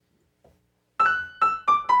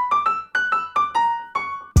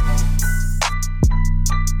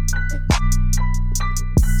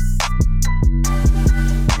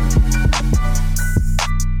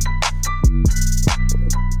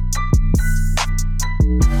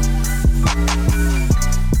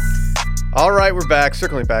All right, we're back.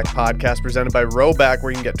 Circling Back podcast presented by Roback, where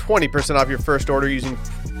you can get 20% off your first order using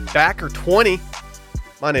Back or 20.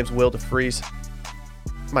 My name's Will DeFries.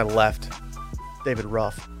 To my left, David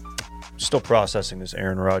Ruff. Still processing this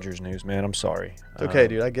Aaron Rodgers news, man. I'm sorry. It's okay,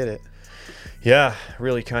 dude. I get it. Yeah,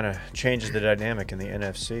 really kind of changes the dynamic in the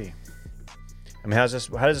NFC. I mean, how does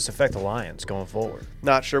this affect the Lions going forward?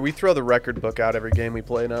 Not sure. We throw the record book out every game we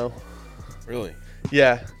play now. Really?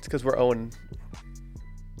 Yeah, it's because we're 0-8.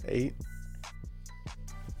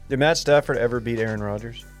 Did Matt Stafford ever beat Aaron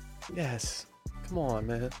Rodgers? Yes. Come on,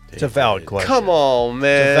 man. It's a valid question. Come on,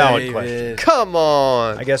 man. It's a valid question. Come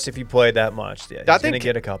on. I guess if you played that much, yeah, he's going to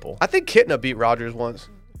get a couple. I think Kitna beat Rodgers once.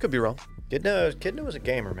 Could be wrong. Kitna was a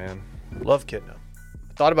gamer, man. Love Kitna.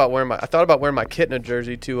 I thought about wearing my Kitna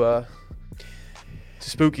jersey to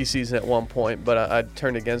spooky season at one point, but I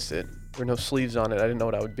turned against it. There were no sleeves on it. I didn't know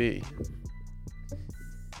what I would be.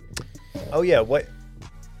 Oh yeah, what?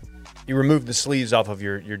 You removed the sleeves off of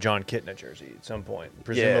your John Kitna jersey at some point,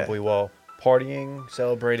 presumably while partying,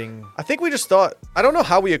 celebrating. I think we just thought, I don't know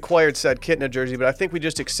how we acquired said Kitna jersey, but I think we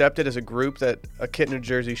just accepted as a group that a Kitna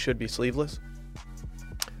jersey should be sleeveless.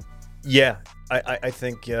 Yeah, I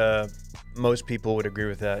think most people would agree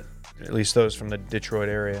with that, at least those from the Detroit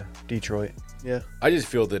area. Detroit. Yeah. I just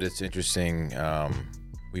feel that it's interesting.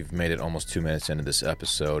 We've made it almost 2 minutes into this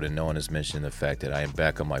episode, and no one has mentioned the fact that I am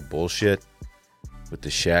back on my bullshit with the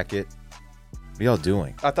shacket. What are y'all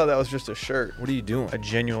doing? I thought that was just a shirt. What are you doing? I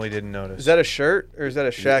genuinely didn't notice. Is that a shirt or is that a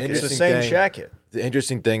shacket? It's the Interesting same thing. jacket. The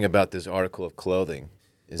interesting thing about this article of clothing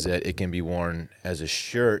is that it can be worn as a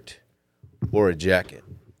shirt or a jacket.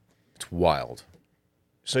 It's wild.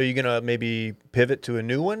 So you're going to maybe pivot to a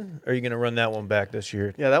new one? Or are you going to run that one back this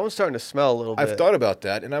year? Yeah, that one's starting to smell a little bit. I've thought about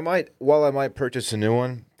that, and while I might purchase a new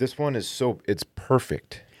one, this one is it's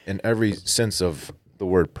perfect in every sense of the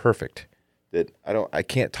word perfect. That I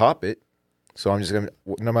can't top it. So I'm just gonna,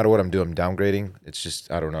 no matter what I'm doing, I'm downgrading. It's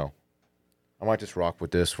just, I don't know. I might just rock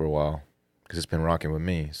with this for a while because it's been rocking with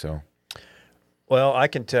me. So, Well, I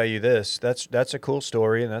can tell you this. That's a cool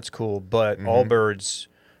story, and that's cool. But Allbirds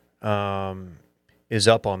is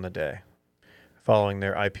up on the day following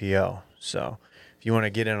their IPO. So if you want to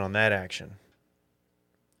get in on that action,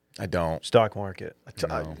 I don't. stock market.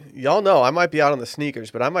 Y'all know I might be out on the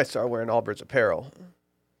sneakers, but I might start wearing Allbirds apparel.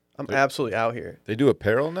 I'm absolutely out here. They do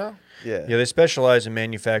apparel now? Yeah. Yeah, they specialize in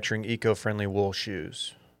manufacturing eco-friendly wool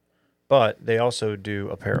shoes, but they also do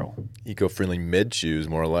apparel. Eco-friendly mid shoes,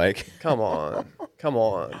 more like. Come on. Come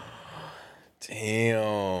on.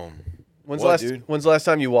 Damn. When's What, the dude? last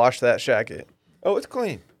time you washed that shacket? Oh, it's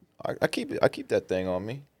clean. I keep it. I keep that thing on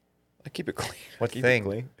me. I keep it clean. What Keep thing? It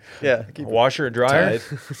clean. Yeah. A washer or dryer?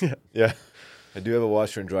 Tied. Yeah. I do have a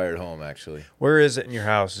washer and dryer at home, actually. Where is it in your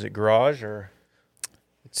house? Is it garage or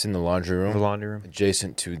It's in the laundry room. the laundry room?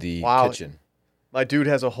 Adjacent to the Wow. kitchen. My dude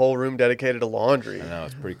has a whole room dedicated to laundry. I know,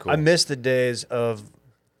 it's pretty cool. I miss the days of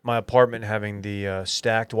my apartment having the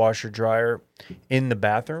stacked washer dryer in the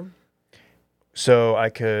bathroom, so I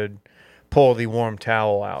could pull the warm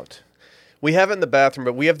towel out. We have it in the bathroom,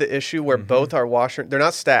 but we have the issue where both our washer, they're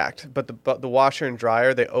not stacked, but the washer and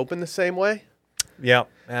dryer, they open the same way. Yeah,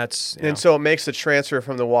 that's And so it makes the transfer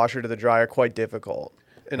from the washer to the dryer quite difficult.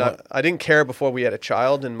 And I didn't care before we had a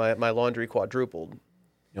child, and my laundry quadrupled.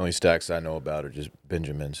 The only stacks I know about are just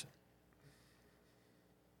Benjamins.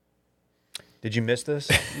 Did you miss this?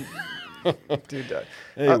 Dude,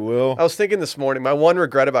 Hey, Will. I was thinking this morning, my one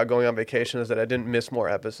regret about going on vacation is that I didn't miss more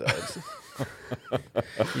episodes.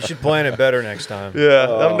 You should plan it better next time. Yeah,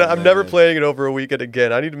 Oh, I'm never man. planning it over a weekend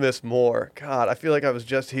again. I need to miss more. God, I feel like I was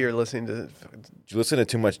just here listening to. Did you listen to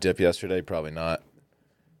too much Dip yesterday? Probably not.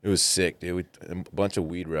 It was sick, dude. A bunch of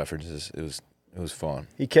weed references. It was fun.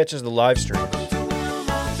 He catches the live streams.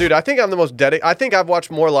 Dude, I think I'm the most dedicated. I think I've watched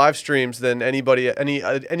more live streams than anybody,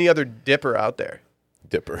 any other dipper out there.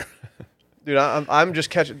 Dipper. Dude, I'm just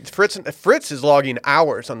catching Fritz is logging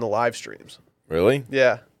hours on the live streams. Really?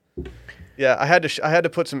 Yeah, yeah. I had to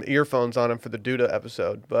put some earphones on him for the Duda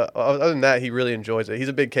episode, but other than that, he really enjoys it. He's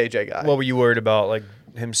a big KJ guy. What were you worried about? Like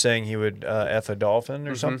him saying he would F a dolphin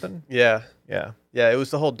or something? Yeah, Yeah. yeah. It was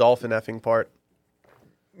the whole dolphin effing part.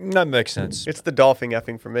 That makes sense. It's the dolphin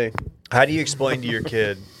effing for me. How do you explain to your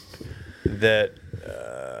kid that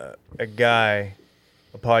a guy,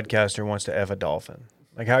 a podcaster, wants to F a dolphin?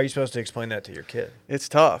 Like, how are you supposed to explain that to your kid? It's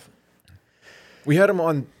tough. We had him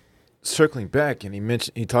on Circling Back, and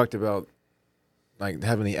he talked about like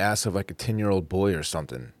having the ass of like a 10-year-old boy or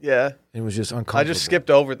something. Yeah, It was just uncomfortable. I just skipped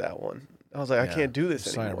over that one. I was like, I Yeah. can't do this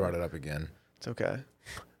Sorry I anymore. brought it up again. It's okay.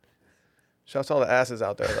 Shouts to all the asses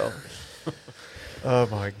out there, though. Oh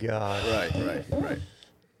my God! Right.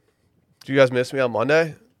 Did you guys miss me on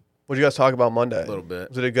Monday? What'd you guys talk about Monday? A little bit.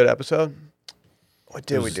 Was it a good episode? What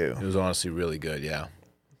did we do? It was honestly really good. Yeah,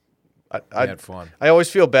 we I had fun. I always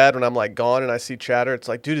feel bad when I'm like gone and I see chatter. It's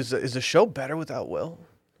like, dude, is the show better without Will?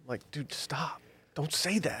 I'm like, dude, stop. Don't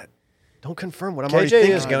say that. Don't confirm what I'm already KJ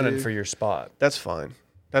thinking. is gunning for your spot. That's fine.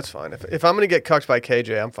 That's fine. If I'm going to get cucked by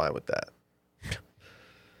KJ, I'm fine with that.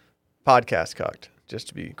 Podcast cucked, just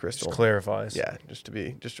to be crystal. Just clarifies. Yeah, just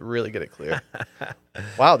to really get it clear.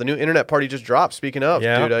 Wow, the new internet party just dropped. Speaking of,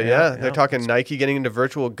 Yeah, dude, yeah, they're yeah. talking Nike getting into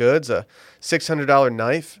virtual goods, a $600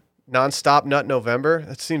 knife, nonstop nut November.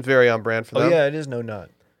 That seems very on brand for Oh them. yeah, it is no nut.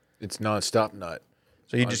 It's nonstop nut.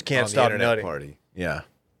 So you just can't on the stop internet nutting, party. Yeah,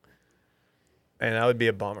 and that would be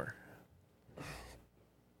a bummer.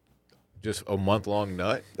 just a month-long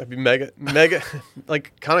nut. That'd be mega,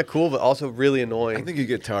 like kind of cool, but also really annoying. I think you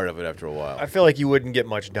get tired of it after a while. I feel like you wouldn't get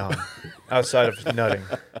much done outside of nutting.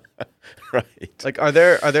 Right. Like, are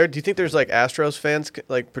there? Do you think there's like Astros fans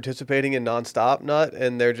like participating in nonstop nut,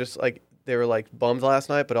 and they're just like they were like bummed last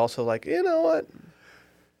night, but also like, you know what?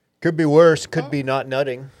 Could be worse. Could be not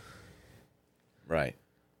nutting. Right.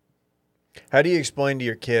 How do you explain to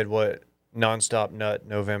your kid what nonstop nut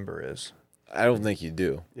November is? I don't think you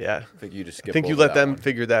do. Yeah, I think you just skip. I think you over let that them one.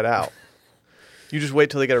 figure that out. You just wait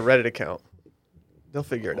till they get a Reddit account. They'll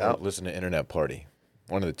figure it Or out. listen to Internet Party.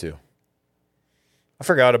 One of the two. I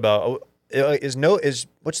forgot about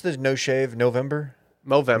what's the no shave November?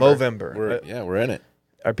 Movember. We're in it.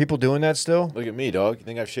 Are people doing that still? Look at me, dog. You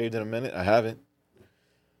think I've shaved in a minute? I haven't.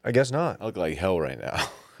 I guess not. I look like hell right now.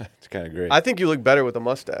 It's kind of great. I think you look better with a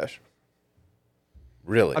mustache.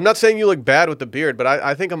 Really? I'm not saying you look bad with the beard, but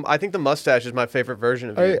I think the mustache is my favorite version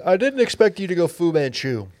of you. I didn't expect you to go Fu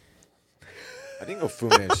Manchu. I didn't go Fu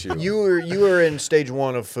Manchu. You were in stage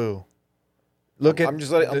 1 of Fu. Look at I'm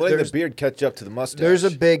letting the beard catch up to the mustache. There's a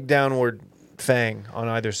big downward fang on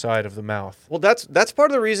either side of the mouth. Well, that's part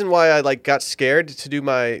of the reason why I like got scared to do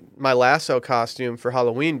my lasso costume for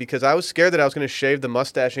Halloween, because I was scared that I was going to shave the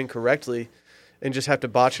mustache incorrectly and just have to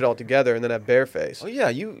botch it all together and then have bare face. Oh yeah,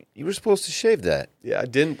 you were supposed to shave that. Yeah, I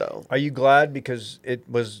didn't though. Are you glad because it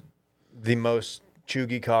was the most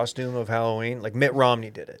chuggy costume of Halloween? Like Mitt Romney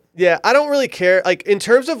did it. Yeah, I don't really care. Like in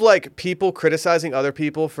terms of like people criticizing other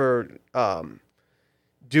people for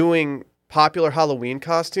doing popular Halloween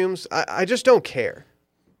costumes, I just don't care.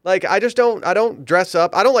 Like I don't dress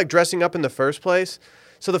up. I don't like dressing up in the first place.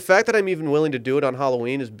 So the fact that I'm even willing to do it on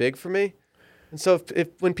Halloween is big for me. And so if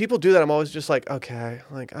when people do that, I'm always just like, okay,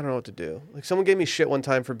 like I don't know what to do. Like someone gave me shit one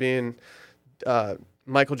time for being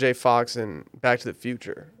Michael J. Fox in Back to the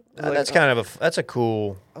Future. I was like, That's kind of that's a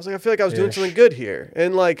cool. I was like, I feel like I was doing Ish. something good here,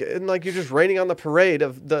 and like you're just raining on the parade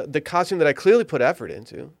of the costume that I clearly put effort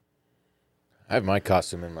into. I have my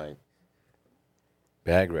costume in my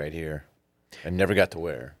bag right here. I never got to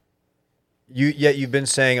wear. You've been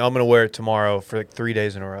saying I'm going to wear it tomorrow for like 3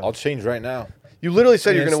 days in a row. I'll change right now. You literally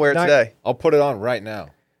said you're It's going to wear it not- today. I'll put it on right now.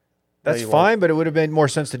 That's you fine, but it would have made more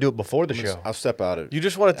sense to do it before the I'm show. just- I'll step out of. You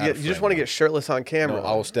just want to out get of you just frame want to now. get shirtless on camera. No,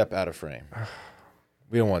 I will step out of frame.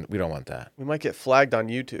 We don't want that. We might get flagged on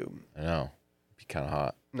YouTube. I know. Be kind of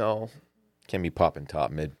hot. No, Can't be popping top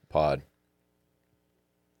mid pod.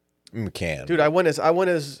 We can. dude, I went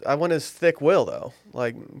as Thick Will though.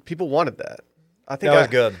 Like people wanted that. I think That was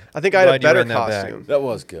good. I think I had a Glad you better ran that back. costume. That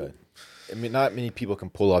was good. I mean, not many people can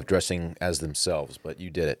pull off dressing as themselves, but you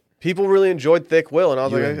did it. People really enjoyed Thick Will, and I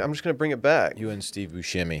was You like, and- I'm just going to bring it back. You and Steve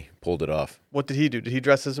Buscemi pulled it off. What did he do? Did he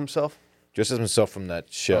dress as himself? Just as himself from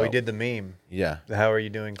that show. Oh, he did the meme. Yeah. The How are you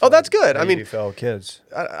doing? Oh, that's good. I mean- you fellow kids.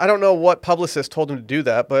 I don't know what publicist told him to do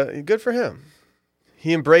that, but good for him.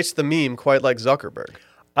 He embraced the meme quite like Zuckerberg.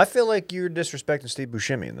 I feel like you're disrespecting Steve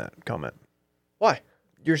Buscemi in that comment. Why?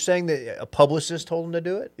 You're saying that a publicist told him to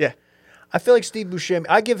do it? Yeah. I feel like Steve Buscemi.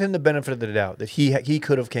 I give him the benefit of the doubt that he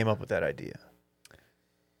could have came up with that idea.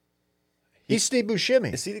 He's Steve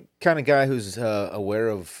Buscemi. Is he the kind of guy who's aware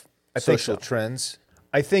of I think social so. trends?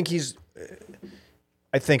 I think he's.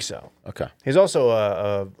 I think so. Okay. He's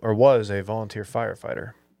also or was a volunteer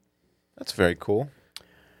firefighter. That's very cool.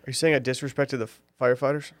 Are you saying I disrespected the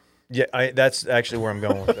firefighters? Yeah, that's actually where I'm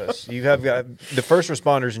going with this. You have got the first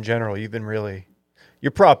responders in general. You've been really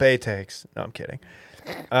your Prop A takes. No, I'm kidding.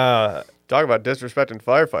 Talk about disrespecting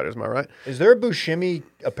firefighters, am I right? Is there a Buscemi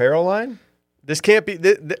apparel line? This can't be.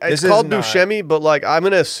 It's This is called not. Buscemi, but like I'm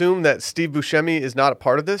going to assume that Steve Buscemi is not a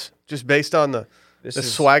part of this, just based on the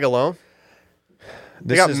swag alone.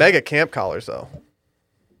 They got mega camp collars though.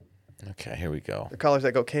 Okay, here we go. The collars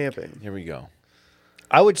that go camping. Here we go.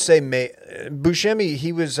 I would say Buscemi.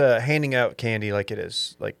 He was handing out candy like it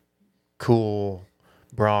is like cool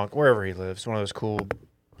Bronx wherever he lives. One of those cool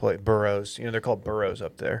boroughs. You know they're called boroughs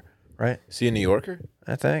up there right? Is he a New Yorker?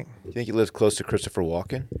 I think. Do you think he lives close to Christopher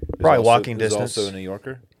Walken? Probably walking who's distance. also a New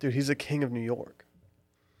Yorker? Dude, he's a king of New York.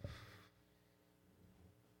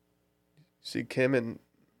 See, Kim and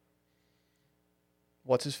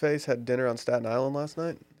what's his face had dinner on Staten Island last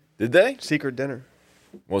night. Did they? Secret dinner.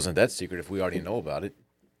 Wasn't that secret if we already know about it?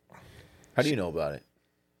 How do you know about it?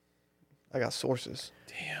 I got sources.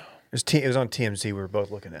 Damn. It was on TMZ. We were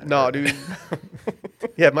both looking at it. No, dude.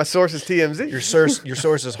 Yeah, my source is TMZ. Your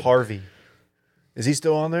source is Harvey. Is he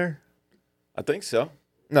still on there? I think so.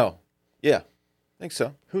 No. Yeah. I think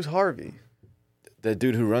so. Who's Harvey? The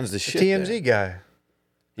dude who runs the The shit. TMZ there. guy.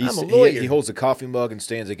 He's, I'm a lawyer. He holds a coffee mug and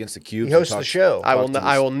stands against the cube. He hosts the show. I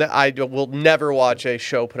will never watch a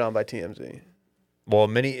show put on by TMZ. Well,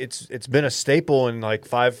 it's been a staple in like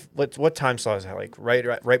what time slot is that? Like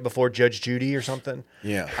right before Judge Judy or something.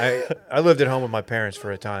 Yeah. I lived at home with my parents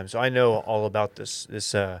for a time, so I know all about this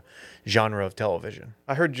genre of television.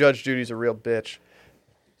 I heard Judge Judy's a real bitch.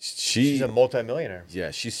 She's a multimillionaire. Yeah,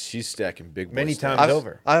 she's stacking big boy Many stacks. times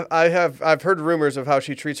over. I've heard rumors of how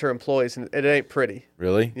she treats her employees, and it ain't pretty.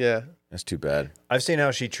 Really? Yeah, That's too bad. I've seen how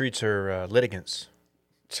she treats her litigants.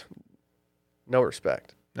 no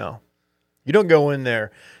respect. No, you don't go in there.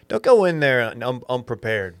 Don't go in there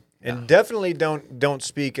unprepared, and definitely don't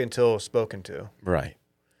speak until spoken to. Right.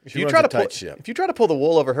 If She you runs try a to tight pull, ship. if you try to pull the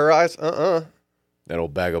wool over her eyes, That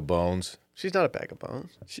old bag of bones. she's not a bag of bones.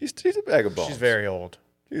 She's a bag of bones. She's very old.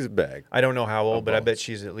 She's a bag. I don't know how old, but I bones. bet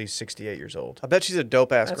she's at least 68 years old. I bet she's a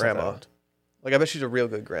dope ass That's grandma. about- Like I bet she's a real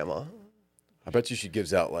good grandma, I bet you she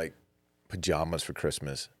gives out like pajamas for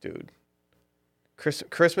Christmas. dude.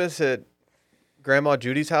 Christmas at Grandma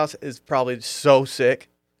Judy's house is probably so sick.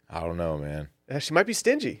 I don't know, man. She might be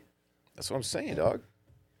stingy. That's what I'm saying, dog.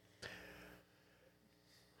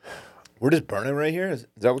 We're just burning right here? Is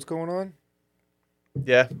that what's going on?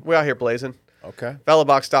 Yeah, we're out here blazing. Okay.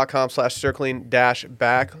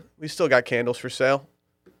 Velobox.com/circling-back. We still got candles for sale.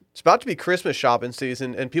 It's about to be Christmas shopping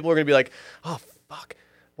season, and people are going to be like, oh, fuck,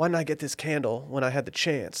 why didn't I get this candle when I had the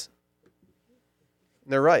chance?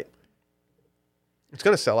 And they're right. It's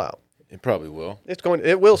going to sell out. It probably will.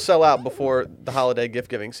 It will sell out before the holiday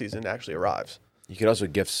gift-giving season actually arrives. You could also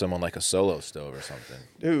gift someone like a solo stove or something.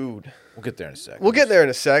 Dude. We'll get there in a second. We'll get there in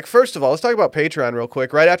a sec. First of all, let's talk about Patreon real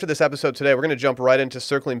quick. Right after this episode today, we're going to jump right into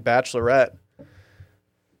Circling Bachelorette.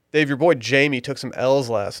 Dave, your boy Jamie took some L's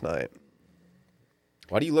last night.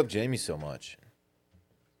 Why do you love Jamie so much?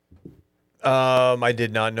 I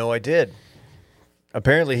did not know I did.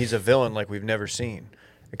 Apparently, he's a villain like we've never seen,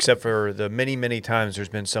 except for the many, many times there's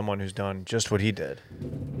been someone who's done just what he did.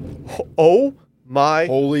 Oh my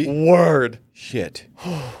Holy word. shit.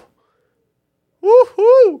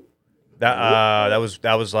 Woohoo! That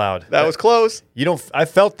was loud. That was close. You don't. I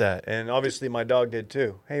felt that, and obviously my dog did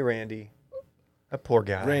too. Hey, Randy, that poor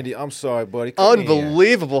guy. Randy, I'm sorry, buddy. Come here.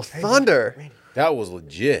 Unbelievable thunder. That was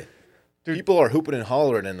legit. People are hooping and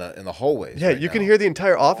hollering in the hallways. Yeah, right you can now. hear the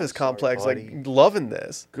entire office complex buddy. like loving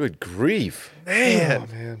this. Good grief.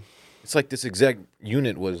 Man. It's like this exact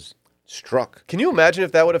unit was struck. Can you imagine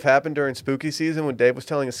if that would have happened during spooky season when Dave was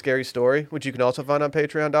telling a scary story, which you can also find on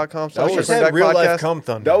patreon.com. That was had real life cum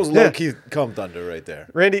thunder. That was low-key cum thunder right there.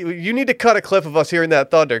 Randy, you need to cut a clip of us hearing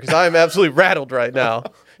that thunder because I am absolutely rattled right now.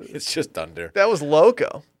 It's just thunder. That was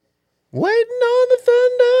loco. Waiting on the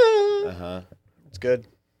thunder. Uh-huh. It's good.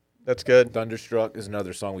 That's good. Thunderstruck is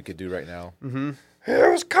another song we could do right now.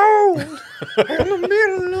 It was cold in the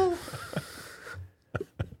middle of.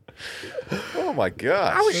 Oh, my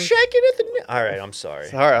gosh. I was shaking at the. All right, I'm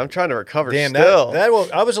sorry. All right, I'm trying to recover Damn, still. I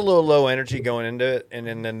was a little low energy going into it, and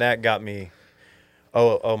then that got me.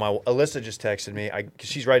 Oh, my Alyssa just texted me. 'Cause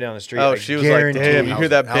she's right down the street. Oh, I she was like, guarantee- damn, you hear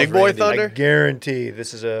that How's big boy Randy? I thunder? guarantee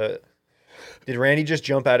this is a. Did Randy just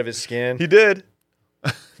jump out of his skin? He did.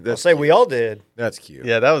 I'll say we all did. That's cute.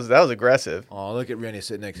 Yeah, that was aggressive. Oh, look at Randy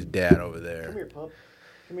sitting next to Dad over there. here, pup.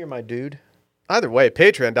 Come here, my dude. Either way,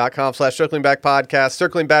 patreon.com/circling back podcast,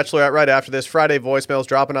 Circling Bachelorette right after this. Friday voicemails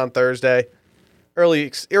dropping on Thursday.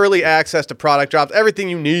 Early access to product drops, everything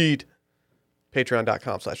you need.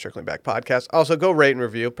 Patreon.com/circling back podcast. Also, go rate and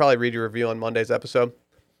review. Probably read your review on Monday's episode.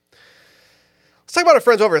 Let's talk about our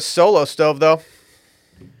friends over at Solo Stove, though.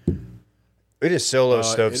 It is solo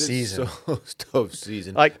stove It is season. Solo stove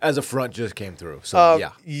season. Like- as a front just came through. So,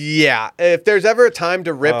 yeah. Yeah. If there's ever a time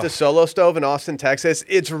to rip the Solo Stove in Austin, Texas,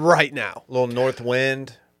 it's right now. Little north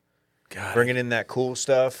wind, God. bringing in that cool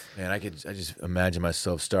stuff. Man, I just imagine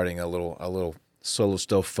myself starting a little solo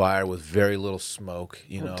stove fire with very little smoke,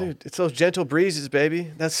 you know. Dude, it's those gentle breezes,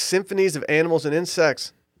 baby. That's symphonies of animals and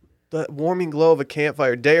insects. The warming glow of a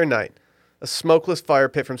campfire, day or night. A smokeless fire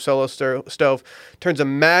pit from Solo Stove turns a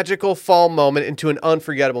magical fall moment into an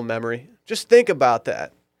unforgettable memory. Just think about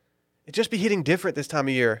that. It'd just be hitting different this time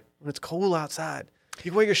of year when it's cool outside.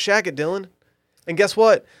 You can wear your shacket, Dylan. And guess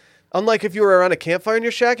what? Unlike if you were around a campfire in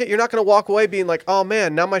your shacket, you're not going to walk away being like, oh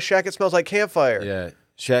man, now my shacket smells like campfire. Yeah,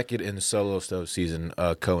 shacket and the Solo Stove season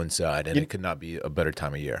coincide, and it could not be a better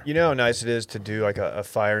time of year. You know how nice it is to do like a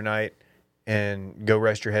fire night and go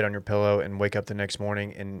rest your head on your pillow and wake up the next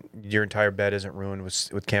morning and your entire bed isn't ruined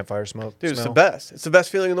with campfire smoke. Dude, it's the best. It's the best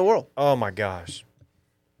feeling in the world. Oh my gosh.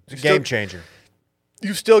 It's a game changer.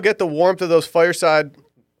 You still get the warmth of those fireside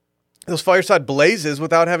blazes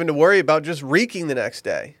without having to worry about just reeking the next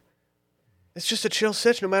day. It's just a chill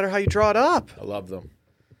sitch no matter how you draw it up. I love them.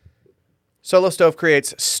 Solo Stove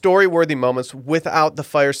creates story-worthy moments without the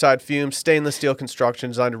fireside fumes. Stainless steel construction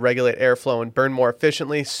designed to regulate airflow and burn more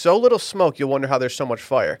efficiently. So little smoke, you'll wonder how there's so much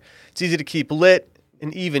fire. It's easy to keep lit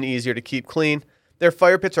and even easier to keep clean. Their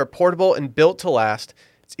fire pits are portable and built to last.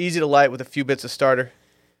 It's easy to light with a few bits of starter.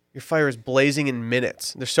 Your fire is blazing in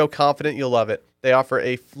minutes. They're so confident you'll love it. They offer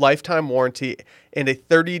a lifetime warranty and a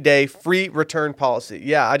 30-day free return policy.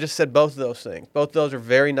 Yeah, I just said both of those things. Both of those are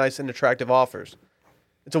very nice and attractive offers.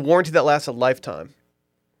 It's a warranty that lasts a lifetime.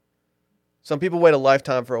 Some people wait a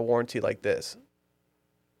lifetime for a warranty like this.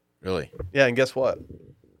 Really? Yeah, and guess what?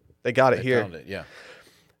 They got it here. Found it, yeah.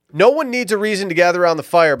 No one needs a reason to gather around the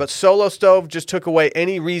fire, but Solo Stove just took away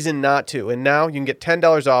any reason not to. And now you can get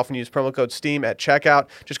 $10 off and use promo code STEAM at checkout.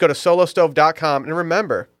 Just go to solostove.com. And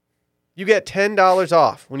remember, you get $10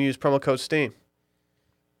 off when you use promo code STEAM.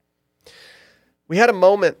 We had a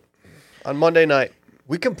moment on Monday night.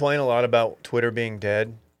 We complain a lot about Twitter being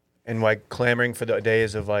dead and like clamoring for the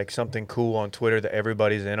days of like something cool on Twitter that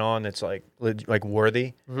everybody's in on that's like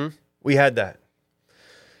worthy. Mm-hmm. We had that.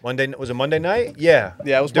 Was it Monday night? Yeah.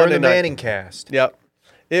 Yeah, it was during Monday the night. Manning cast. Yep.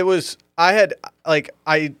 It was, I had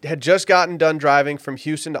just gotten done driving from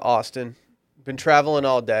Houston to Austin, been traveling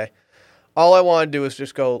all day. All I wanted to do was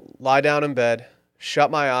just go lie down in bed, shut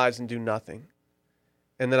my eyes, and do nothing.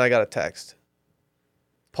 And then I got a text.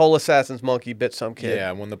 Pole Assassin's monkey bit some kid.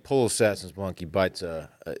 Yeah, when the Pole Assassin's monkey bites a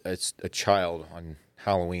child on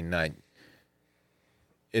Halloween night,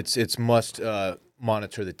 it's must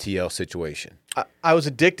monitor the TL situation. I was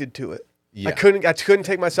addicted to it. Yeah. I couldn't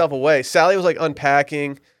take myself away. Sally was like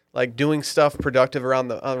unpacking, like doing stuff productive around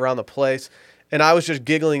the place, and I was just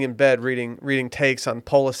giggling in bed reading takes on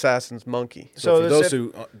Pole Assassin's monkey. So for those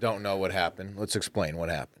who don't know what happened, let's explain what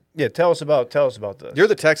happened. Yeah, tell us about this. You're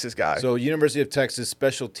the Texas guy. So University of Texas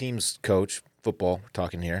special teams coach, football, we're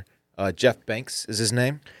talking here, Jeff Banks is his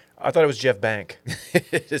name. I thought it was Jeff Bank.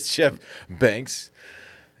 It's Jeff Banks.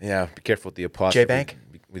 Yeah, be careful with the apostrophe. J-Bank?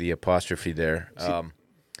 With the apostrophe there.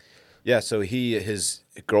 Yeah, so his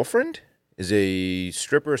girlfriend is a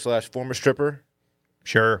stripper / former stripper.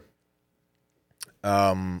 Sure.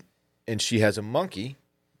 And she has a monkey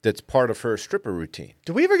that's part of her stripper routine.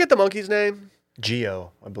 Did we ever get the monkey's name?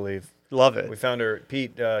 Geo, I believe. Love it. We found her.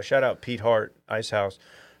 Pete, shout out Pete Hart, Ice House.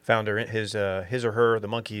 Found her his or her, the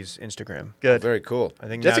monkey's Instagram. Good. Very cool. I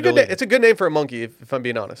think That's a good name. It's a good name for a monkey, if I'm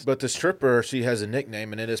being honest. But the stripper, she has a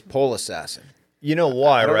nickname, and it is Pole Assassin. You know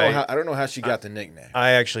why, right? I don't know how she got the nickname.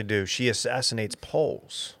 I actually do. She assassinates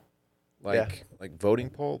polls. Like voting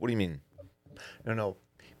poll? What do you mean? No.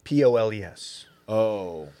 POLES.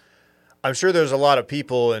 Oh. I'm sure there's a lot of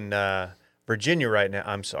people in Virginia right now.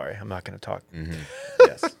 I'm sorry. I'm not going to talk. Mm-hmm.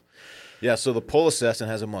 Yes. Yeah, so the Pole Assassin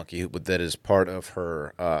has a monkey that is part of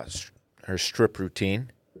her her strip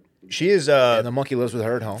routine. She is and the monkey lives with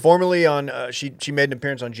her at home. Formerly on she made an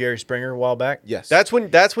appearance on Jerry Springer a while back. Yes. That's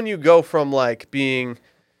when you go from like being,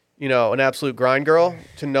 an absolute grind girl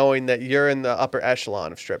to knowing that you're in the upper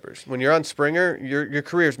echelon of strippers. When you're on Springer, your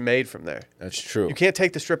career's made from there. That's true. You can't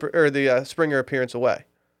take the stripper or the Springer appearance away.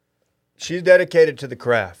 She's dedicated to the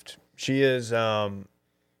craft. She is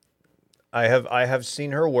I have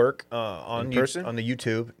seen her work on person? on the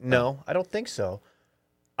YouTube. No, I don't think so.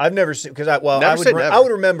 I've never seen because I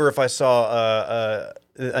would remember if I saw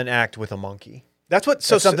an act with a monkey. That's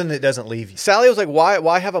something that doesn't leave you. Sally was like,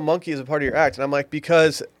 "Why have a monkey as a part of your act?" And I'm like,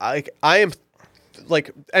 "Because I am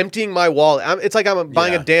like emptying my wallet. It's like I'm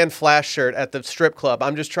buying a Dan Flash shirt at the strip club.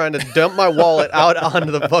 I'm just trying to dump my wallet out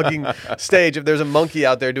onto the fucking stage if there's a monkey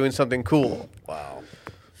out there doing something cool." Wow.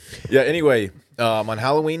 Yeah. Anyway, on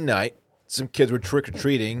Halloween night, some kids were trick or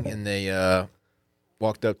treating, and they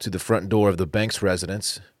walked up to the front door of the Banks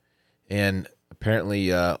residence, and apparently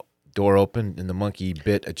door opened and the monkey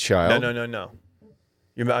bit a child. No.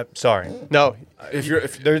 I'm sorry. No.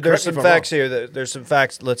 There's some facts here. There's some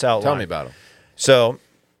facts. Let's outline. Tell me about them. So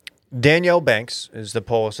Danielle Banks is the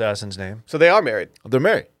Pole Assassin's name. So they are married. They're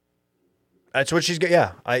married. That's what she's got.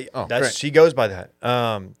 Yeah, great. she goes by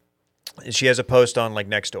that. She has a post on like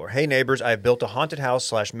Nextdoor. Hey neighbors, I have built a haunted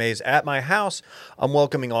house / maze at my house. I'm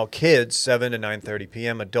welcoming all kids 7 to 9:30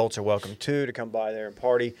 p.m. Adults are welcome too to come by there and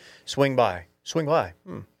party. Swing by.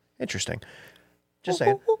 Interesting. Just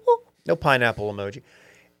saying. No pineapple emoji.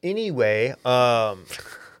 Anyway,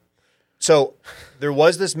 so there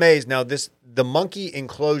was this maze. Now the monkey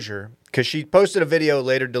enclosure, because she posted a video,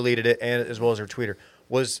 later deleted it, and as well as her tweeter,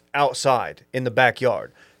 was outside in the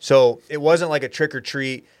backyard. So it wasn't like a trick or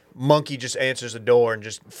treat. Monkey just answers the door and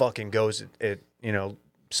just fucking goes at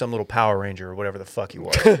some little Power Ranger or whatever the fuck he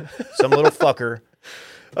was. Some little fucker.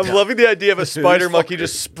 I'm loving the idea of a spider monkey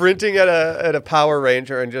just sprinting at a Power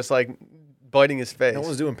Ranger and just like biting his face. No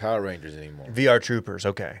one's doing Power Rangers anymore. VR Troopers,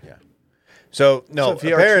 okay. Yeah. So no, So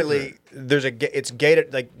VR apparently it's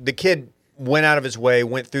gated. Like the kid went out of his way,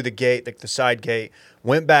 went through the gate, like the side gate,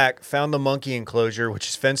 went back, found the monkey enclosure, which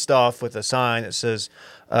is fenced off with a sign that says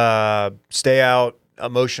 "Stay out,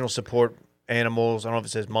 emotional support animals." I don't know if it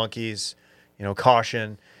says monkeys,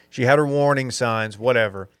 caution. She had her warning signs,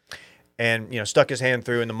 whatever, and stuck his hand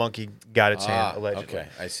through, and the monkey got its hand allegedly. Okay,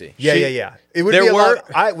 I see. Yeah. It would There be a were-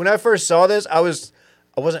 lot. When I first saw this, I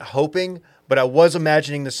wasn't hoping, but I was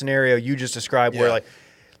imagining the scenario you just described, where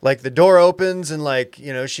like the door opens and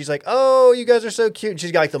she's like, "Oh, you guys are so cute," and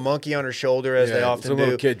she's got like the monkey on her shoulder as they often some do.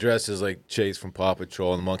 little kid dressed as like Chase from Paw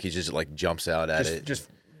Patrol, and the monkey just like jumps out at it.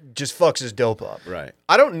 Just fucks his dope up. Right.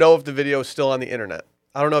 I don't know if the video is still on the internet.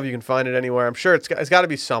 I don't know if you can find it anywhere. I'm sure it's got to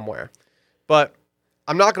be somewhere. But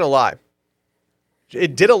I'm not going to lie.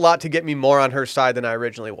 It did a lot to get me more on her side than I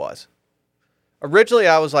originally was. Originally,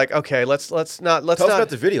 I was like, okay, let's Tell us not. about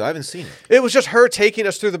the video. I haven't seen it. It was just her taking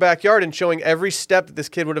us through the backyard and showing every step that this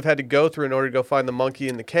kid would have had to go through in order to go find the monkey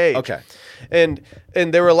in the cage. Okay. And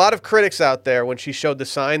there were a lot of critics out there when she showed the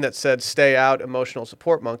sign that said "Stay out, emotional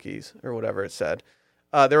support monkeys" or whatever it said.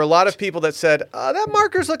 There were a lot of people that said that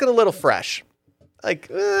marker's looking a little fresh. Like,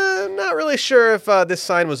 not really sure if this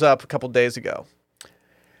sign was up a couple days ago.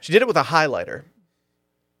 She did it with a highlighter.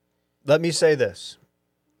 Let me say this.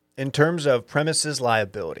 In terms of premises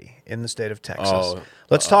liability in the state of Texas,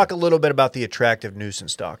 let's talk a little bit about the attractive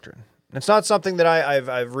nuisance doctrine. It's not something that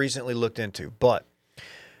I've recently looked into, but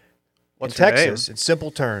What's in her Texas, name? in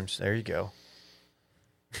simple terms, there you go.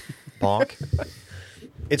 Bonk.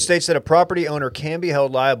 It states that a property owner can be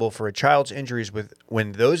held liable for a child's injuries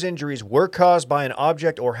when those injuries were caused by an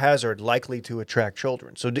object or hazard likely to attract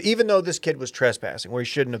children. So even though this kid was trespassing where he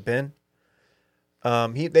shouldn't have been,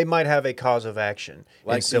 they might have a cause of action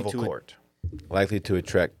in civil court. Likely to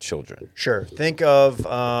attract children. Sure. Think of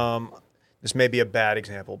this may be a bad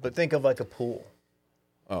example, but think of like a pool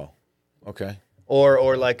Oh, okay.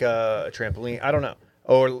 or like a trampoline. I don't know,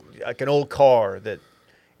 or like an old car that.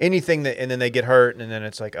 Anything that, and then they get hurt, and then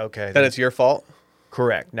it's like, okay. Then it's your fault.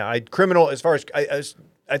 Correct. Now, criminal, as far as,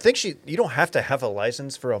 I think you don't have to have a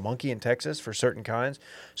license for a monkey in Texas for certain kinds.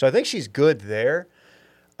 So I think she's good there.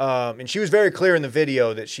 And she was very clear in the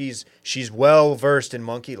video that she's well versed in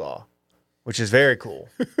monkey law, which is very cool.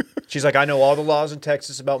 She's like, I know all the laws in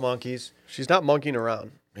Texas about monkeys. She's not monkeying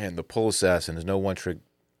around. Man, the pole assassin is no one-trick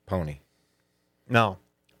pony. No.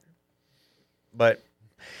 But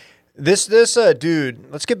this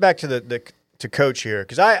dude, let's get back to to Coach here,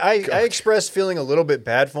 because I expressed feeling a little bit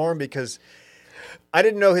bad for him because I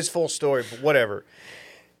didn't know his full story, but whatever.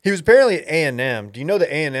 He was apparently at A&M. Do you know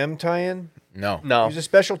the A&M tie-in? No. He was a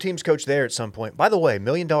special teams coach there at some point. By the way, $1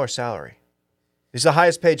 million salary. He's the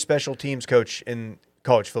highest paid special teams coach in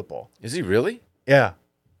college football. Is he really? Yeah.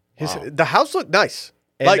 The house looked nice.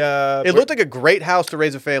 And, Like it looked like a great house to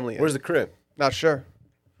raise a family in. Where's the crib? Not sure.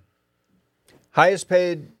 Highest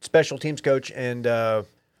paid special teams coach, and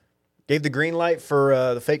gave the green light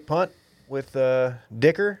for the fake punt with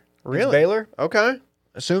Dicker against Really? Baylor, Okay.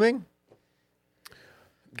 assuming.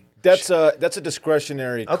 That's a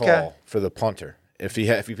discretionary Okay. call for the punter. If he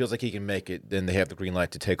feels like he can make it, then they have the green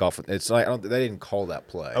light to take off. It's like they didn't call that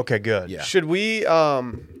play. Okay, good. Yeah. Should we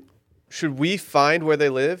find where they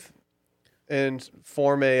live and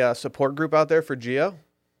form a support group out there for Gio?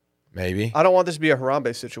 Maybe. I don't want this to be a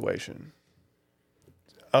Harambe situation.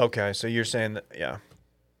 Okay, so you're saying that, yeah.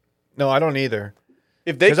 No, I don't either.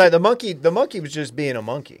 If they, Because the monkey was just being a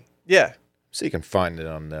monkey. yeah, So you can find it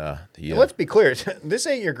on the Let's be clear. This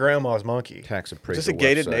ain't your grandma's monkey. tax is appraisal. this a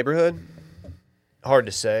gated website. neighborhood? Hard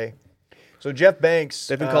to say. So Jeff Banks.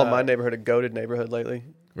 They've been calling my neighborhood a goated neighborhood lately.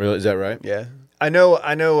 Really? Is that right? Yeah. I know.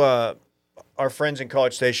 Our friends in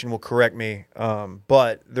College Station will correct me,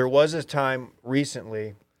 but there was a time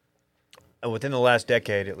recently, within the last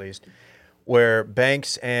decade at least, where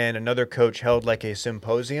Banks and another coach held like a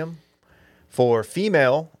symposium for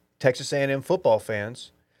female Texas A&M football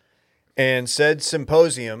fans, and said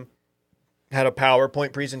symposium had a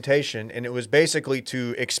PowerPoint presentation, and it was basically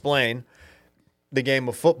to explain the game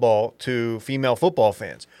of football to female football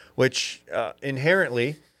fans, which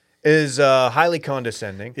inherently is highly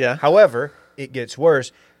condescending. Yeah. However, it gets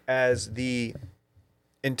worse as the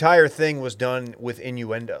entire thing was done with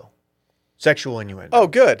innuendo, sexual innuendo. Oh,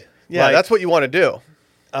 good. Yeah, Like- that's what you want to do.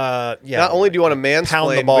 Yeah. Not only do you want to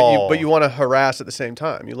Pound the mansplain, ball. but you want to harass at the same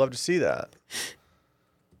time. You love to see that.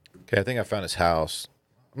 Okay, I think I found his house.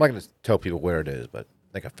 I'm not going to tell people where it is, but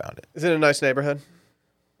I think I found it. Is it a nice neighborhood?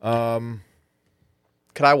 Um,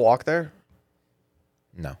 Could I walk there?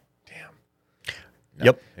 no. Damn. No.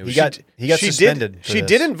 Yep. It was- He got suspended. She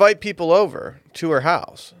did invite people over to her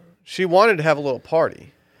house. She wanted to have a little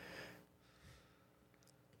party.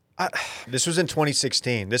 This was in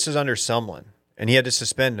 2016. This is under Sumlin, and he had to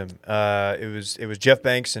suspend him. It was Jeff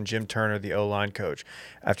Banks and Jim Turner, the O-line coach,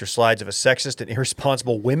 after slides of a sexist and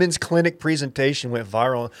irresponsible women's clinic presentation went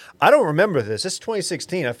viral. I don't remember this. This is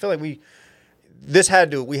 2016. I feel like we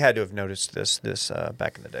had to have noticed this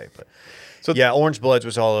back in the day. But So- yeah, Orange Bloods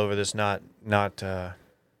was all over this. Not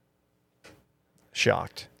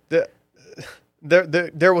shocked.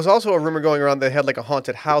 There was also a rumor going around they had like a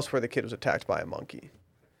haunted house where the kid was attacked by a monkey.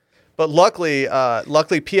 But luckily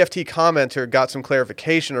PFT commenter got some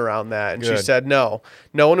clarification around that, and she Good. said no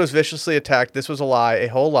one was viciously attacked. This was a lie, a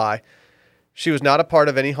whole lie. She was not a part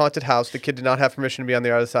of any haunted house. The kid did not have permission to be on the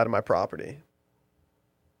other side of my property.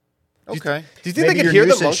 Okay. Do you think Maybe they could your hear the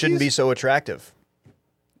nuisance monkeys? shouldn't be so attractive.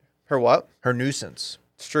 Her what? Her nuisance.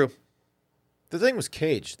 It's true. The thing was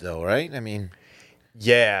caged, though, right? I mean,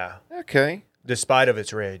 Yeah, okay. despite of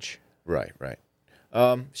its rage. Right.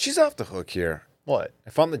 She's off the hook here. What?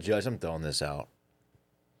 If I'm the judge, I'm throwing this out.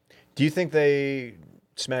 Do you think they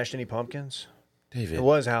smashed any pumpkins? David, It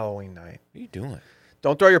was Halloween night. what are you doing?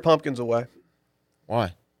 Don't throw your pumpkins away.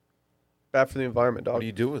 Why? Bad for the environment, dog. What do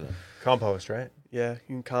you do with them? Compost, right? Yeah, you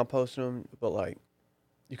can compost them, but like,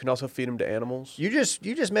 you can also feed them to animals. You just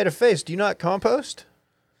made a face. Do you not compost?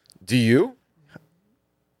 Do you?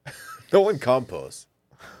 No one composts.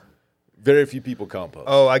 Very few people compost.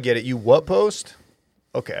 Oh, I get it. You what post?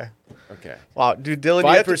 Okay. Okay. Wow, dude, Dylan, you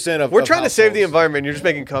have to- 5% of we're trying to save the households. environment. You're just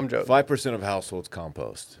making cum jokes. 5% of households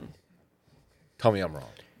compost. Tell me I'm wrong.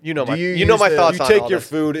 You know Do my you you know use my the- thoughts You on take all your this.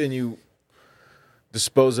 food and you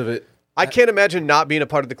dispose of it. I can't imagine not being a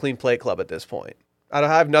part of the Clean Plate Club at this point. I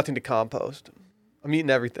have nothing to compost. I'm eating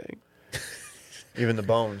everything. Even the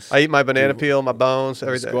bones. I eat my banana peel, my bones,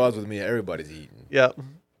 everything. Squads with me. Everybody's eating. Yep.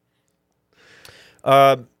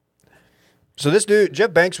 So this dude,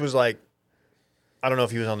 Jeff Banks, was like, I don't know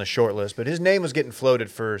if he was on the short list, but his name was getting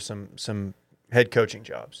floated for some head coaching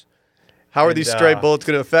jobs. How are And, these stray uh, bullets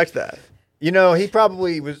going to affect that? You know, he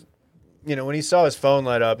probably was, you know, when he saw his phone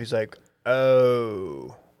light up, he's like,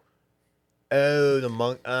 oh, the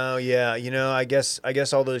monk. Oh, yeah. You know, I guess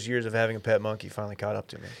all those years of having a pet monkey finally caught up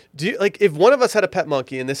to me. Do you, like, if one of us had a pet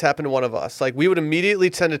monkey and this happened to one of us, like, we would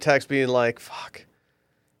immediately send a text being like, "Fuck,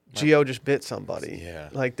 Gio just bit somebody." Yeah.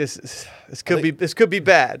 Like this could be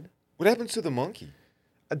bad. What happens to the monkey?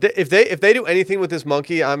 If they do anything with this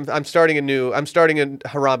monkey, I'm starting a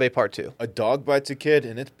Harambe Part 2. A dog bites a kid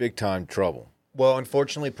and it's big time trouble. Well,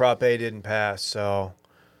 unfortunately, Prop A didn't pass, so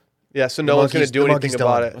Yeah, so no one's going to do anything monkey's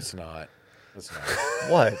about done. it. Let's not.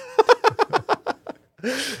 what?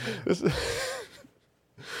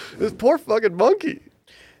 This poor fucking monkey.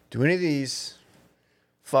 Do any of these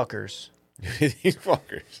fuckers These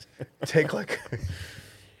fuckers. take like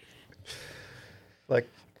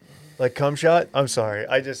cum shot? I'm sorry.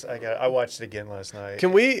 I watched it again last night.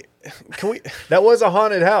 Can we That was a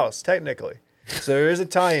haunted house, technically. So there is a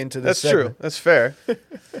tie-in to this. That's true. That's fair.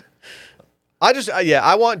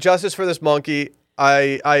 I want justice for this monkey.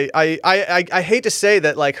 I hate to say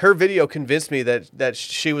that, like, her video convinced me that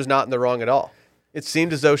she was not in the wrong at all. It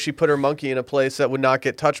seemed as though she put her monkey in a place that would not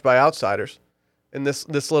get touched by outsiders. And this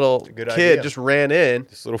little good kid idea. just ran in.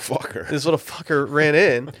 This little fucker. This little fucker ran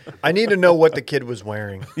in. I need to know what the kid was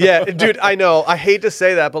wearing. Yeah, dude, I know. I hate to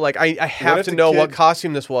say that, but like I have if to the know what kid-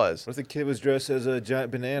 costume this was. What if the kid was dressed as a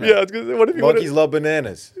giant banana? Yeah, I was gonna say, what if Monkeys love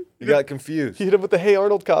bananas. You got confused. he hit him with the Hey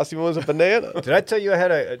Arnold costume? It was a banana. Did I tell you I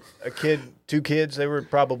had a kid, two kids? They were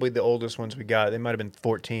probably the oldest ones we got. They might have been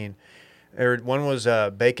 14. One was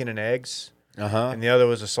bacon and eggs, and the other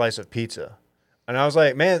was a slice of pizza. And I was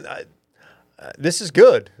like, man, this is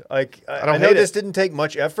good. Like, I don't know hate this it. didn't take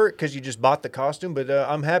much effort because you just bought the costume, but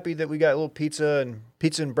I'm happy that we got a little pizza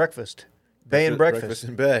and breakfast. Bay and breakfast. Breakfast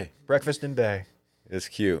and bay. Breakfast and bay. It's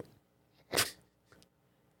cute.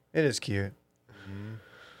 It is cute.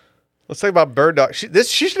 Let's talk about bird dog. She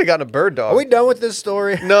should have gotten a bird dog. Are we done with this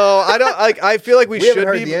story? No, I don't. Like, I feel like we should haven't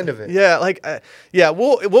heard be. the end of it. Yeah, like, yeah.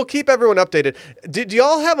 We'll keep everyone updated. Do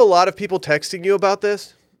y'all have a lot of people texting you about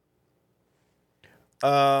this?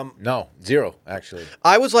 No, zero actually.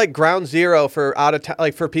 I was like ground zero for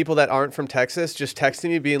like for people that aren't from Texas, just texting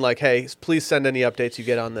me, being like, "Hey, please send any updates you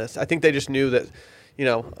get on this." I think they just knew that, you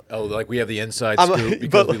know. Oh, like we have the inside scoop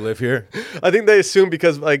because we live here. I think they assumed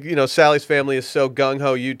because, like, you know, Sally's family is so gung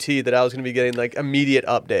ho UT that I was going to be getting like immediate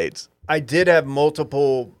updates. I did have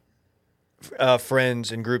multiple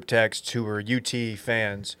friends in group texts who were UT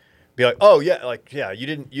fans be like, "Oh yeah, like yeah, you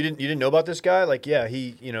didn't know about this guy? Like yeah,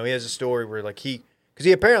 he has a story where like because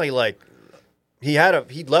he apparently like he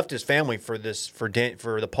left his family for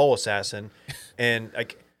the pole assassin, and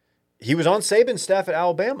like he was on Saban's staff at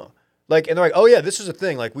Alabama." Like, and they're like, "Oh yeah, this is a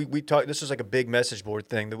thing. Like we talked. This is like a big message board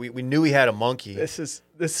thing that we knew he had a monkey."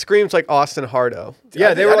 This screams like Austin Hardo.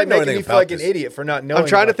 Yeah, they were like making me feel like this. an idiot for not knowing. I'm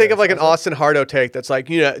trying to about think this. of like an I was Austin Hardo take that's like,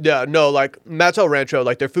 no, like Matt's El Rancho,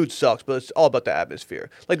 like their food sucks, but it's all about the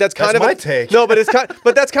atmosphere. Like that's kind That's of my take. No, but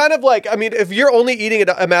but that's kind of like, I mean, if you're only eating at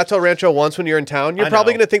a Matt's El Rancho once when you're in town, you're I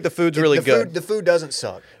probably know. going to think the food's really good. The food doesn't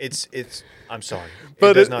suck. It's. I'm sorry, But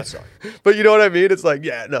it does not suck. But you know what I mean? It's like,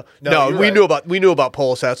 yeah, no, you're we right. knew about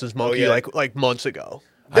Pole Assassin's monkey yeah. like months ago.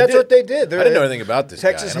 That's what they did. I didn't know anything about this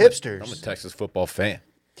Texas guy. hipsters. I'm a Texas football fan.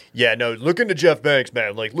 Yeah, no. Look into Jeff Banks,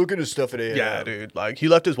 man. Like, look into stuff at A&M. Yeah, dude. Like he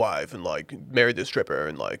left his wife and like married this stripper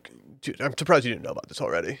and like, dude, I'm surprised you didn't know about this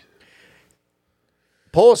already.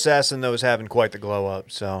 Pole Assassin though is having quite the glow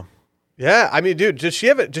up. So Yeah, I mean, dude, does she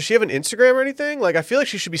have an Instagram or anything? Like, I feel like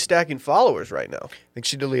she should be stacking followers right now. I think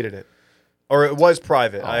she deleted it, or it was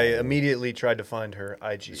private. I immediately tried to find her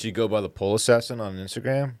IG. Did she go by the Pole Assassin on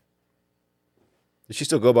Instagram? Does she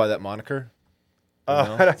still go by that moniker?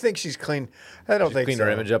 I think she's clean. I don't think Cleaned so.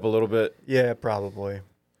 her image up a little bit. Yeah, probably.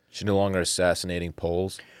 She's no longer assassinating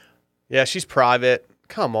poles. Yeah, she's private.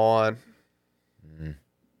 Come on.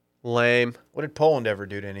 Lame. What did Poland ever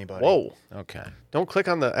do to anybody? Whoa. Okay. Don't click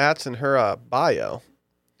on the ats in her bio.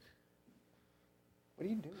 What are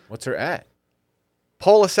you doing? What's her at?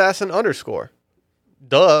 Pole Assassin _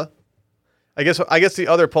 Duh. I guess the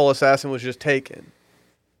other Pole Assassin was just taken.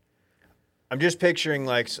 I'm just picturing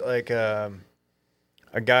like a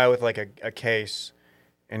guy with like a case,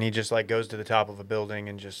 and he just like goes to the top of a building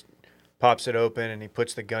and just pops it open, and he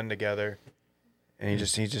puts the gun together, and he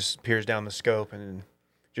just peers down the scope and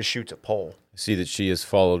just shoots a pole. I see that she is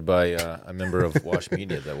followed by a member of Wash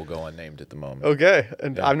Media that will go unnamed at the moment. Okay,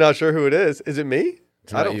 and I'm not sure who it is. Is it me?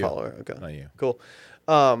 I not don't you. follow her. Okay, Not you. Cool.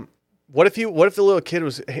 What if the little kid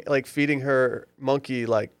was like feeding her monkey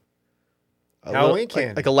like Halloween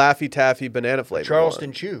candy, like a Laffy Taffy banana flavor?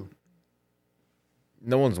 Charleston Chew.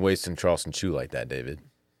 No one's wasting Charleston Chew like that, David.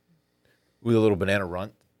 With a little banana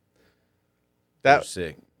runt. They're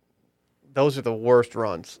sick. Those are the worst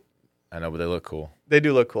runts. I know, but they look cool. They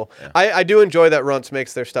do look cool. Yeah. I do enjoy that Runts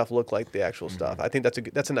makes their stuff look like the actual stuff. I think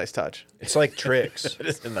that's a nice touch. It's like Trix. It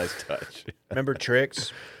is a nice touch. Remember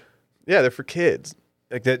Trix? Yeah, they're for kids.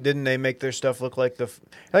 Like that, didn't they make their stuff look like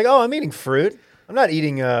like? Oh, I'm eating fruit. I'm not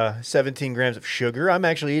eating 17 grams of sugar. I'm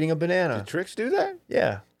actually eating a banana. Did Trix do that?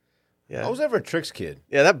 Yeah. Yeah. I was never a Trix kid.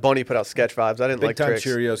 Yeah, that bunny put out sketch vibes. I didn't Big like time Trix.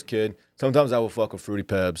 Cheerios kid. Sometimes I will fuck with Fruity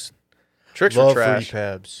Pebs. Tricks were Love trash.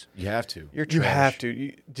 Fruity Pebs. You have to. You're You trash. have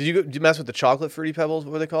to. Did you mess with the chocolate Fruity Pebbles?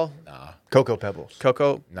 What are they called? Nah. Cocoa Pebbles.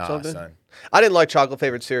 Cocoa? Nah, something? son. I didn't like chocolate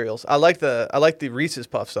flavored cereals. I like the Reese's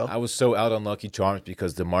Puffs though. I was so out on Lucky Charms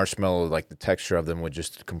because the marshmallow, like the texture of them, would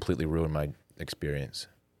just completely ruin my experience.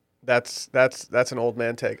 That's an old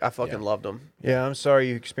man take. I fucking loved them. Yeah, I'm sorry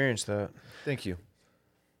you experienced that. Thank you.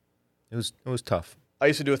 It was tough. I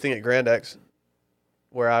used to do a thing at Grand X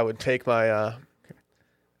where I would take my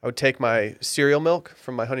cereal milk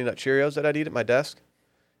from my Honey Nut Cheerios that I'd eat at my desk,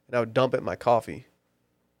 and I would dump it in my coffee.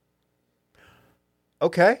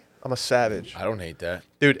 Okay. I'm a savage. I don't hate that.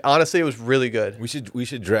 Dude, honestly, it was really good. We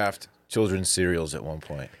should draft children's cereals at one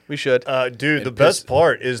point. We should. Dude, It the pissed- best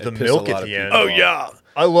part is it the pissed a milk lot at of the end. people Oh, yeah.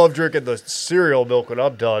 I love drinking the cereal milk when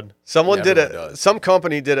I'm done. Someone Yeah, did everyone does. some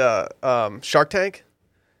company did a Shark Tank,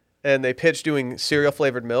 and they pitched doing cereal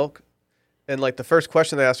flavored milk. And like the first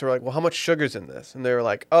question they asked were like, well, how much sugar's in this? And they were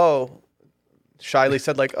like, oh, shyly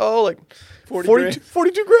said like, oh, like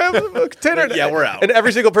 42 grams of a container. Yeah, we're out. And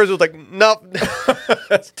every single person was like, nope,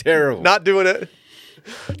 That's terrible. not doing it.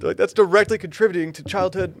 They're like, that's directly contributing to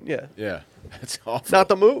childhood. Yeah, Yeah. That's awful. not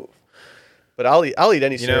the move. But I'll eat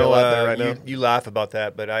any You cereal know, out there right now. you laugh about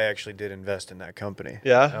that, but I actually did invest in that company.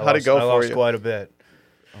 Yeah? I How'd it lost- go I for lost you? quite a bit.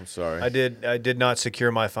 I'm sorry. I did not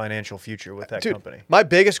secure my financial future with that Dude, company. my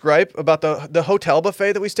biggest gripe about the hotel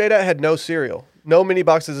buffet that we stayed at had no cereal. No mini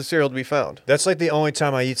boxes of cereal to be found. That's like the only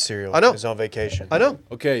time I eat cereal. I know. Is on vacation. I know.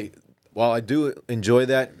 Okay, while I do enjoy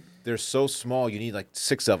that, they're so small. You need like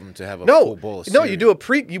 6 of them to have a No, full bowl of no, cereal. you do you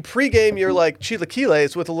pregame your like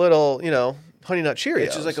chilaquiles with a little, Honey Nut Cheerios.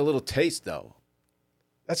 It's just like a little taste, though.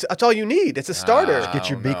 That's all you need. It's a starter. Get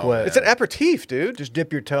your I don't beak know, wet. man. It's an aperitif, dude. Just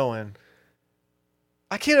dip your toe in.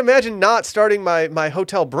 I can't imagine not starting my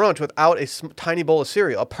hotel brunch without a tiny bowl of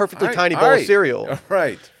cereal, a perfectly tiny bowl of cereal. All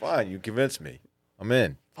right, fine. You convinced me. I'm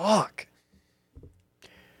in. Fuck.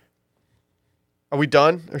 Are we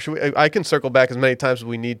done, or should we? I can circle back as many times as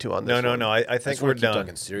we need to on this. No. I think just we're wanna keep done.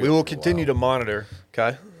 talking cereal We will for a continue while. to monitor.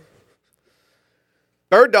 Okay.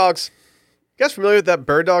 Bird Dogs. You guys familiar with that?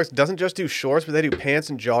 Bird Dogs doesn't just do shorts, but they do pants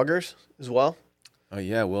and joggers as well. Oh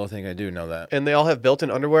yeah, well, I think I do know that. And they all have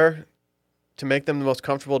built-in underwear to make them the most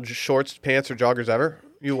comfortable shorts, pants, or joggers ever.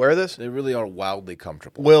 You wear this? They really are wildly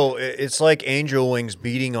comfortable. Will, it's like angel wings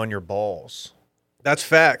beating on your balls. That's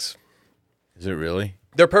facts. Is it really?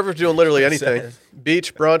 They're perfect for doing literally anything. Says.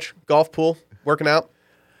 Beach, brunch, golf pool, working out.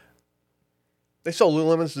 They sold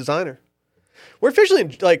Lululemon's designer. We're officially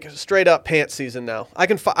in like straight up pants season now. I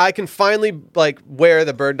can finally like wear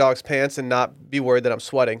the Bird Dogs pants and not be worried that I'm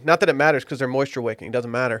sweating. Not that it matters because they're moisture wicking. It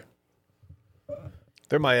doesn't matter.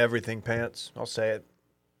 They're my everything pants. I'll say it.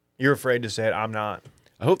 You're afraid to say it. I'm not.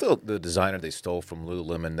 I hope the designer they stole from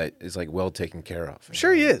Lululemon that is like well taken care of.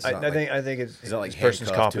 Sure he is. It's not I think it's he's not like this person's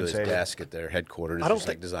handcuffed to his compensated. desk at their headquarters. I don't just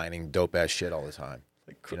like designing dope ass shit all the time.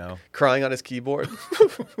 You know? Crying on his keyboard.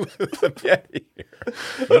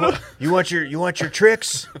 You want your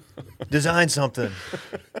tricks? Design something.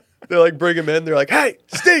 They like bring him in. They're like, "Hey,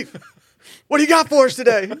 Steve, what do you got for us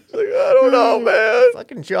today?" He's like, "I don't know, man."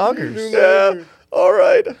 Fucking joggers. Yeah. All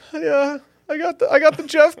right. Yeah. I got the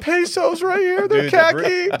Jeff Pesos right here. They're Dude,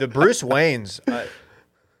 khaki. the Bruce Waynes,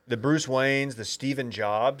 the Steven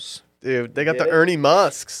Jobs. Dude, they got the Ernie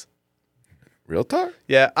Musks. Real talk?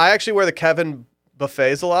 Yeah, I actually wear the Kevin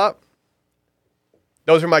buffets a lot.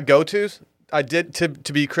 Those are my go-tos. I did, to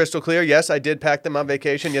be crystal clear, yes, I did pack them on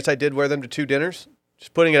vacation. Yes, I did wear them to 2 dinners.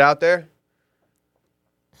 Just putting it out there.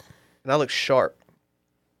 And I look sharp.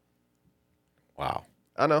 Wow.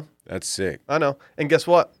 I know. That's sick. I know. And guess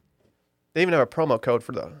what? They even have a promo code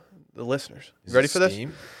for the listeners. You ready for this?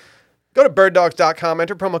 Steam? Go to birddogs.com,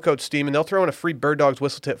 enter promo code STEAM, and they'll throw in a free Bird Dogs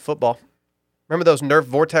whistle tip football. Remember those Nerf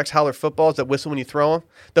Vortex Howler footballs that whistle when you throw them?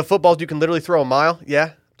 The footballs you can literally throw a mile? Yeah,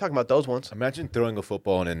 I'm talking about those ones. Imagine throwing a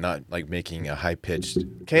football and then not like making a high pitched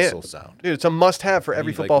whistle sound. Dude, it's a must-have for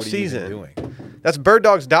every Like, football what are you even season. doing? That's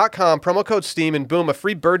birddogs.com, promo code STEAM, and boom, a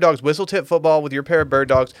free Bird Dogs whistle tip football with your pair of Bird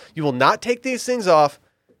Dogs. You will not take these things off.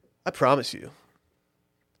 I promise you.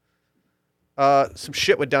 Some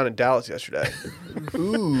shit went down in Dallas yesterday.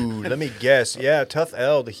 Ooh, let me guess. Yeah, tough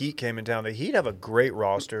L. The Heat came in town. The Heat have a great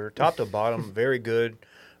roster, top to bottom, very good,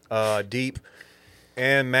 deep.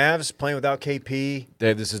 And Mavs playing without KP.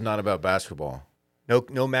 Dave, this is not about basketball. No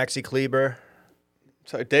Maxi Kleber.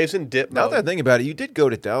 Sorry, Dave's in dip Now mode. that I think about it, you did go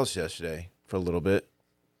to Dallas yesterday for a little bit.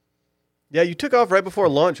 Yeah, you took off right before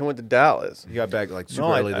lunch and went to Dallas. You got back like super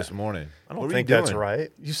No, early this morning. I What don't were think you that's doing? right.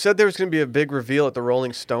 You said there was going to be a big reveal at the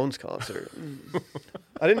Rolling Stones concert.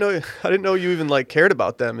 I didn't know you even like cared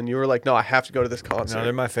about them, and you were like, "No, I have to go to this concert." No,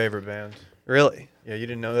 they're my favorite band. Really? Yeah, you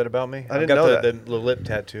didn't know that about me? I didn't I've got know the lip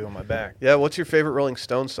tattoo on my back. Yeah. What's your favorite Rolling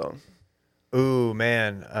Stones song? Ooh,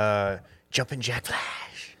 man. Jumpin' Jack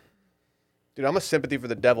Flash. Dude, I'm a sympathy for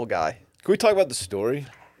the devil guy. Can we talk about the story?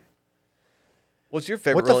 What's your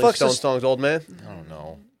favorite What the Rolling fuck's Stones this- songs, old man? I don't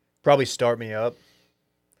know. Probably Start Me Up.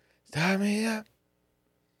 Start me up.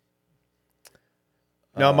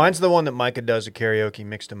 No, mine's the one that Micah does at karaoke,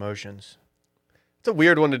 Mixed Emotions. It's a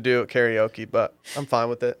weird one to do at karaoke, but I'm fine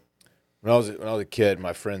with it. When I was a kid,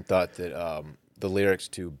 my friend thought that the lyrics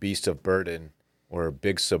to "Beast of Burden" were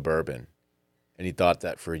 "Big Suburban," and he thought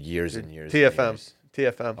that for years and years. and TFM. years.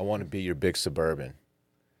 TFM. I want to be your big suburban.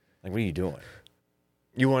 Like, what are you doing?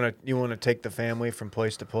 You wanna take the family from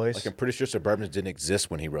place to place? Like, I'm pretty sure Suburbans didn't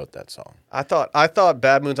exist when he wrote that song. I thought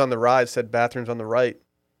Bad Moons on the Rise said bathrooms on the right.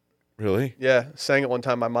 Really? Yeah, sang it one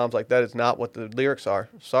time. My mom's like, that is not what the lyrics are.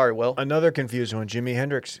 Sorry, Will. Another confusing one. Jimi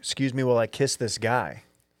Hendrix, excuse me while I kiss this guy.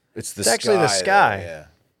 It's actually the sky. though, yeah.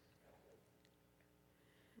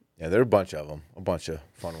 Yeah, there are a bunch of them. A bunch of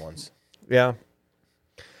fun ones. Yeah.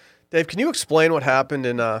 Dave, can you explain what happened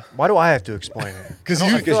in Why do I have to explain it? Because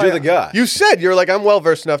you're the guy. You said you're like, I'm well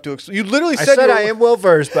versed enough to you literally I said said you were- I am well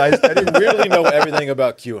versed, but I didn't really know everything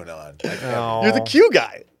about QAnon. Like, know. You're the Q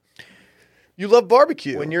guy. You love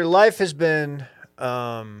barbecue. When your life has been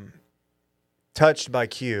touched by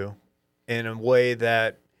Q in a way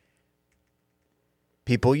that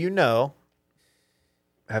people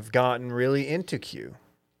have gotten really into Q,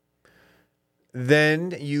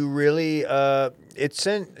 then you really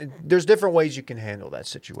there's different ways you can handle that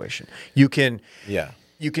situation. You can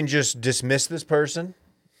just dismiss this person.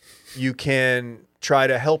 You can try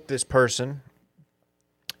to help this person.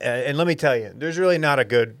 And let me tell you, there's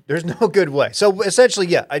no good way. So essentially,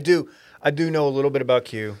 yeah, I do know a little bit about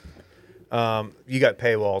Q. You got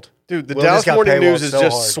paywalled. Dude, the Dallas Morning News is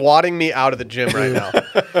just swatting me out of the gym right now.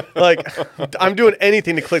 Like, I'm doing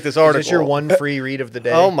anything to click this article. Is this your one free read of the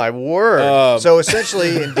day? Oh, my word. So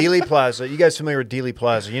essentially, in Dealey Plaza, you guys familiar with Dealey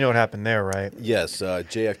Plaza? You know what happened there, right? Yes,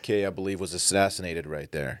 JFK, I believe, was assassinated right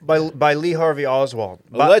there. By Lee Harvey Oswald.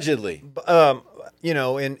 Allegedly.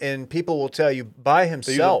 And people will tell you by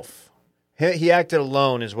himself. He acted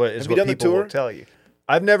alone is what people will tell you.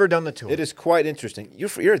 I've never done the tour. It is quite interesting.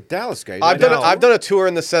 You're a Dallas guy. I've done a tour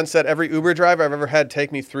in the sense that every Uber driver I've ever had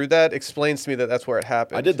take me through that explains to me that that's where it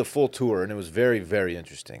happened. I did the full tour, and it was very, very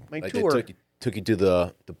interesting. My tour. They took you to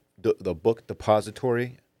the book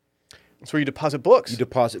depository. That's where you deposit books. You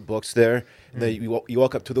deposit books there. And then you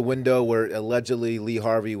walk up to the window where allegedly Lee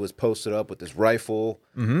Harvey was posted up with his rifle.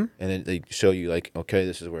 Mm-hmm. And then they show you, like, okay,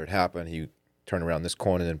 this is where it happened. You turn around this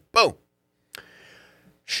corner, and then boom.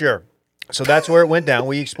 Sure. So that's where it went down.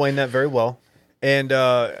 We explained that very well. And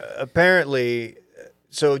apparently,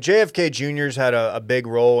 so JFK Jr.'s had a big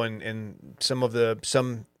role in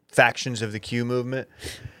some factions of the Q movement.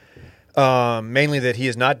 Mainly that he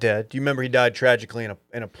is not dead. Do you remember he died tragically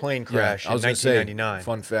in a plane crash in 1999?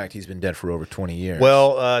 Fun fact, he's been dead for over 20 years.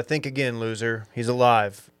 Well, think again, loser. He's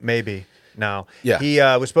alive, maybe, now. Yeah. He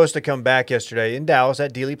was supposed to come back yesterday in Dallas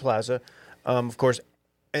at Dealey Plaza. Of course,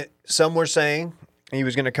 some were saying he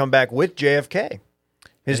was going to come back with JFK.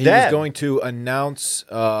 His dad. He was going to announce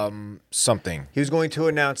something. He was going to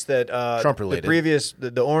announce that Trump-related.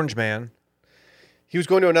 The Orange Man. He was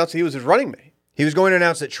going to announce that he was his running mate. He was going to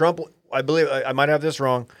announce that Trump, I believe, I might have this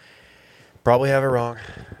wrong. Probably have it wrong.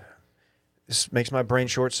 This makes my brain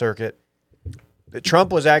short circuit.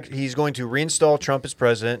 Trump he's going to reinstall Trump as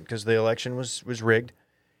president because the election was rigged.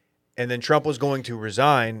 And then Trump was going to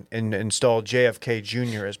resign and install JFK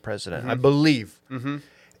Jr. as president, I believe. Mm-hmm.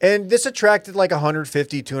 And this attracted like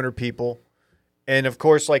 150, 200 people. And of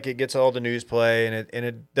course, like, it gets all the news play, and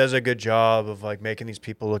it does a good job of like making these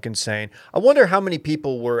people look insane. I wonder how many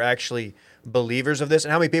people were actually believers of this,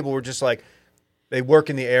 and how many people were just like, they work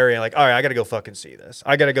in the area, like, all right, I got to go fucking see this.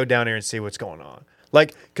 I got to go down here and see what's going on.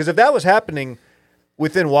 Like, because if that was happening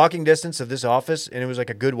within walking distance of this office, and it was like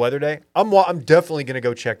a good weather day, I'm definitely going to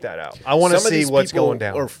go check that out. I want to see what's going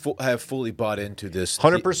down. Or have fully bought into this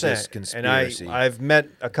 100%. This conspiracy. And I've met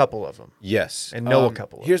a couple of them. Yes, and know a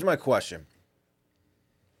couple of them. Here's my question.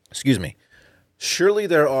 Excuse me. Surely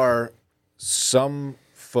there are some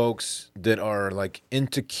folks that are like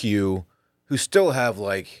into Q who still have,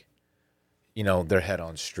 like, their head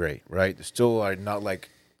on straight, right? They still are not like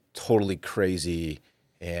totally crazy,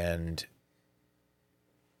 and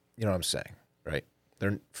you know what I'm saying, right?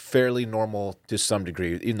 They're fairly normal to some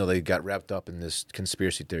degree, even though they got wrapped up in this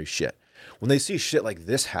conspiracy theory shit. When they see shit like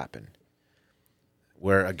this happen,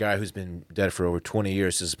 where a guy who's been dead for over 20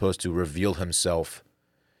 years is supposed to reveal himself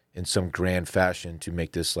in some grand fashion to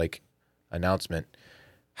make this like announcement,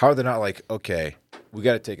 how are they not like, okay, we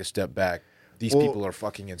got to take a step back. These people are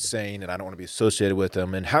fucking insane, and I don't want to be associated with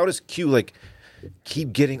them. And how does Q like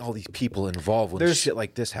keep getting all these people involved when shit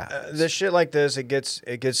like this happens? This shit like this, it gets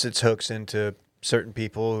its hooks into certain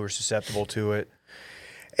people who are susceptible to it.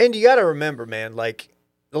 And you got to remember, man, like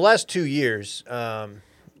the last 2 years, let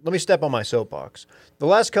me step on my soapbox. The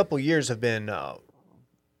last couple of years have been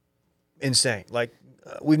insane. Like,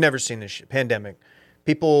 we've never seen this shit. Pandemic.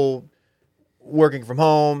 People working from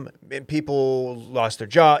home, people lost their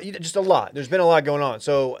job, just a lot. There's been a lot going on.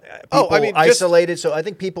 So people isolated. So I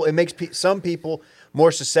think it makes some people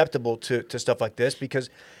more susceptible to stuff like this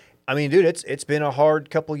because, I mean, dude, it's been a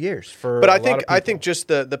hard couple years for. But I think just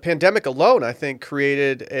the pandemic alone, I think,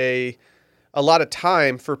 created a lot of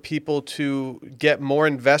time for people to get more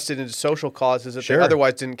invested into social causes that they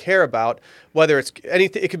otherwise didn't care about. Whether it's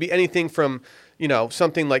anything, it could be anything from,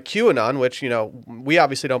 something like QAnon, which, we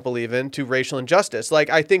obviously don't believe in, to racial injustice. Like,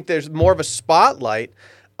 I think there's more of a spotlight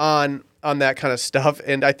on that kind of stuff.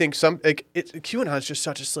 And I think QAnon is just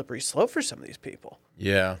such a slippery slope for some of these people.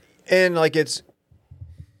 Yeah. And like, it's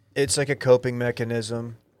like a coping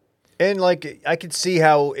mechanism. And like, I could see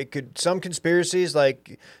how some conspiracies,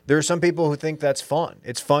 like, there are some people who think that's fun.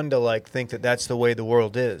 It's fun to like think that that's the way the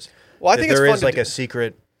world is. Well, I think there it's fun is like a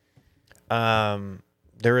secret,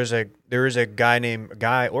 There is a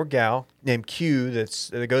guy or gal named Q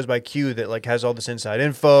that goes by Q that like has all this inside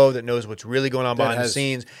info, that knows what's really going on behind the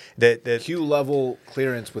scenes. That Q level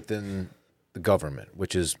clearance within the government,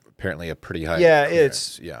 which is apparently a pretty high. Yeah,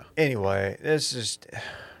 clearance. Anyway, it's just.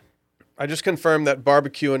 I just confirmed that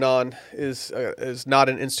BarbecueAnon is not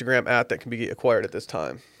an Instagram app that can be acquired at this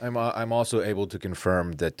time. I'm also able to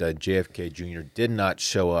confirm that JFK Jr. did not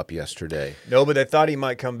show up yesterday. No, but they thought he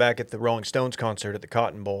might come back at the Rolling Stones concert at the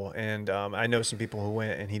Cotton Bowl, and I know some people who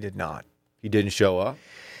went, and he did not. He didn't show up?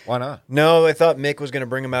 Why not? No, I thought Mick was going to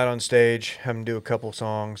bring him out on stage, have him do a couple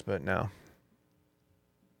songs, but no.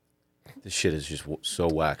 This shit is just so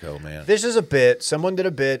wacko, man. This is a bit. Someone did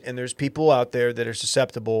a bit, and there's people out there that are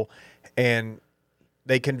susceptible, and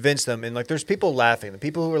they convince them. And like, there's people laughing. The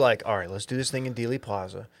people who are like, "All right, let's do this thing in Dealey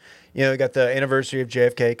Plaza." You know, we got the anniversary of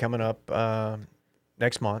JFK coming up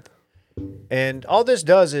next month, and all this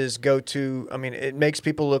does is go to. I mean, it makes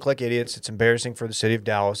people look like idiots. It's embarrassing for the city of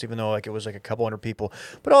Dallas, even though like it was like a couple hundred people.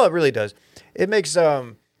 But all it really does, it makes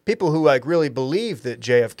people who like really believe that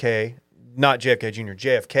JFK, not JFK Jr.,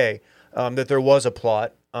 JFK. That there was a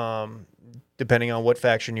plot, depending on what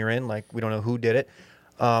faction you're in. Like, we don't know who did it.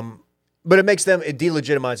 But it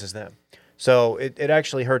delegitimizes them. So it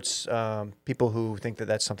actually hurts people who think that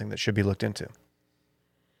that's something that should be looked into.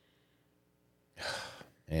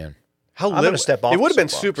 Man. I'm going to step off. It would have been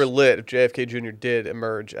super lit if JFK Jr. did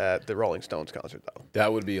emerge at the Rolling Stones concert, though.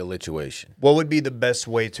 That would be a lituation. What would be the best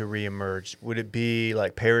way to reemerge? Would it be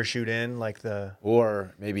like parachute in, like the...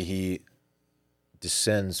 Or maybe he...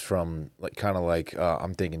 descends from like kind of like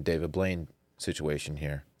I'm thinking David Blaine situation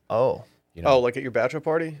here. Oh, you know, like at your bachelor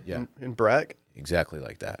party, in Breck, exactly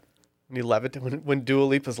like that. When Dua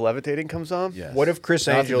Lipa's Levitating comes on. Yes. What if Chris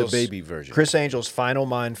Angel's the baby version? Chris Angel's final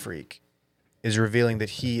mind freak is revealing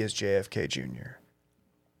that he is JFK Jr.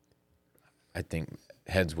 I think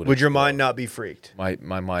heads would. Would your mind not be freaked? My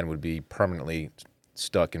mind would be permanently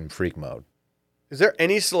stuck in freak mode. Is there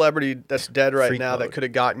any celebrity that's dead right Freak now mode. that could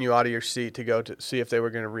have gotten you out of your seat to go to see if they were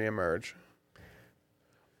going to reemerge?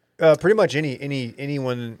 Pretty much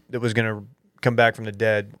anyone that was going to come back from the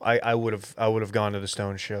dead, I would have gone to the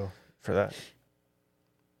Stones show for that.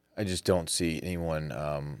 I just don't see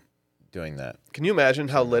anyone doing that. Can you imagine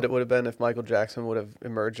how lit it would have been if Michael Jackson would have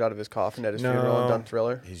emerged out of his coffin at his funeral and done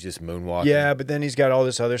Thriller? He's just moonwalking. Yeah, but then he's got all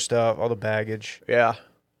this other stuff, all the baggage. Yeah.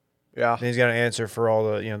 Then he's got to answer for all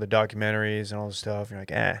the the documentaries and all the stuff. You're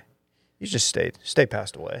like, you just stay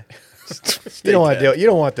passed away. You don't want to deal. You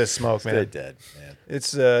don't want this smoke, man. Stay dead, man.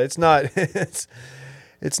 It's not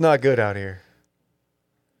it's not good out here.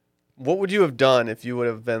 What would you have done if you would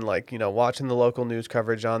have been like, watching the local news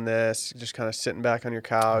coverage on this, just kind of sitting back on your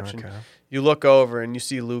couch, and you look over and you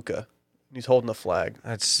see Luca, and he's holding a flag.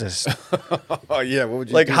 That's just oh yeah. What would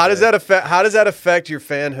you like? do How does that affect your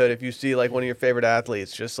fanhood if you see like one of your favorite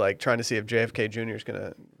athletes just like trying to see if JFK Jr. is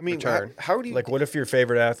gonna return? How do you like? What if your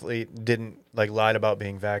favorite athlete didn't like lied about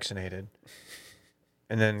being vaccinated,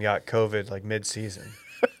 and then got COVID like mid-season,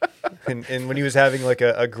 and when he was having like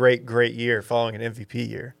a great year following an MVP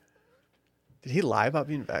year? Did he lie about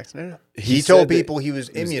being vaccinated? He told people he was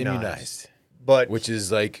immunized, but which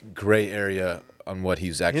is like gray area on what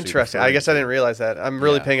he's actually interesting. I guess I didn't realize that. I'm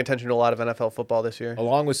really paying attention to a lot of NFL football this year.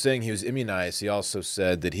 Along with saying he was immunized, he also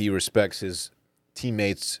said that he respects his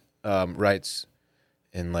teammates' rights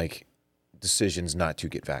and like decisions not to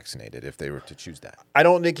get vaccinated if they were to choose that. I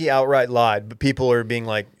don't think he outright lied, but people are being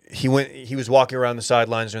like he was walking around the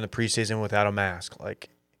sidelines during the preseason without a mask, like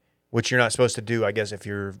which you're not supposed to do, I guess, if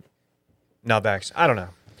you're not vaccinated.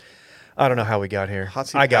 I don't know how we got here.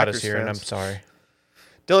 I got us here, and I'm sorry.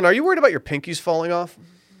 Dylan, are you worried about your pinkies falling off?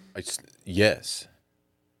 Yes.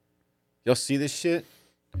 Y'all see this shit?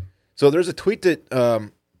 So there's a tweet that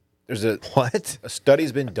there's a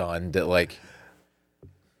study's been done that like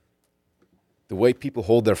the way people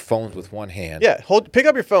hold their phones with one hand. Yeah, pick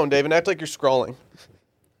up your phone, Dave, and act like you're scrolling.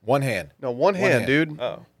 One hand. No, one hand, dude.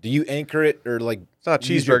 Oh. Do you anchor it or like it's not a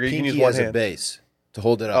cheeseburger? You can use one as hand. a base to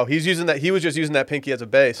hold it up. Oh, he's using that. He was just using that pinky as a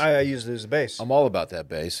base. I used it as a base. I'm all about that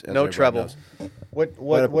base. No treble. What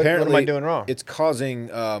am I doing wrong? It's causing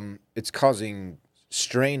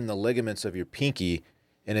strain in the ligaments of your pinky,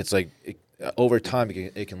 and it's like over time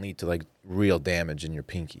it can lead to like real damage in your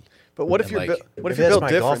pinky. But what if you're built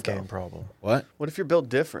different? Golf game problem. What? What if you're built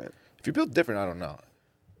different? If you're built different, I don't know.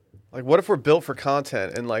 Like, what if we're built for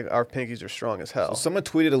content and like our pinkies are strong as hell? So someone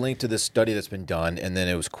tweeted a link to this study that's been done, and then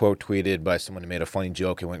it was quote tweeted by someone who made a funny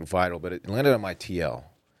joke. It went viral, but it landed on my TL,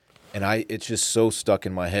 and it's just so stuck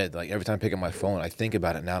in my head. Like every time I pick up my phone, I think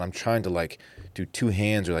about it now, and I'm trying to like do two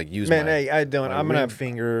hands or like use I'm gonna have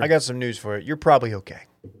finger. I got some news for you. You're probably okay.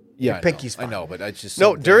 Yeah, Your pinky's I fine. know, but I just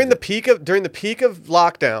No, during the peak of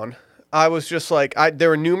lockdown, I was just like, there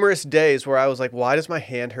were numerous days where I was like, why does my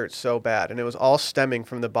hand hurt so bad? And it was all stemming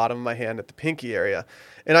from the bottom of my hand at the pinky area.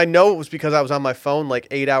 And I know it was because I was on my phone like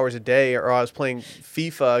 8 hours a day, or I was playing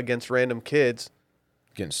FIFA against random kids.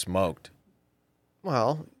 getting smoked.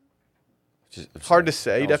 Well, it's hard to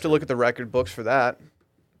say. You'd have to look at the record books for that.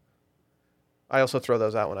 I also throw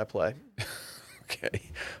those out when I play.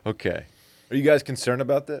 Okay. Are you guys concerned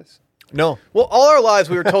about this? No. Well, all our lives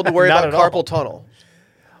we were told to worry Not about at all. carpal tunnel.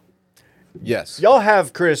 Yes. Y'all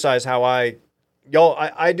have criticized how I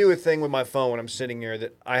do a thing with my phone when I'm sitting here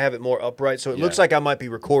that I have it more upright, so it looks like I might be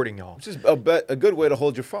recording y'all. Which is a good way to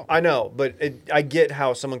hold your phone. I know, but I get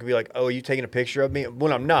how someone could be like, "Oh, are you taking a picture of me?"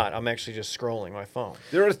 When I'm not, I'm actually just scrolling my phone.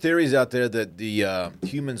 There are theories out there that the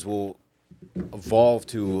humans will evolve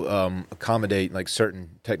to accommodate like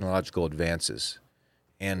certain technological advances,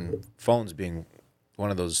 and phones being one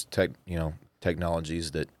of those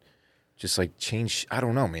technologies that just like change. I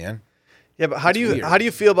don't know, man. Yeah, but how do weird. you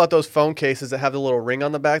feel about those phone cases that have the little ring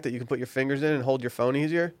on the back that you can put your fingers in and hold your phone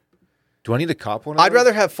easier? Do I need to cop one? Of I'd those?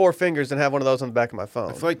 rather have 4 fingers than have one of those on the back of my phone.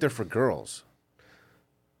 I feel like they're for girls.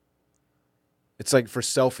 It's like for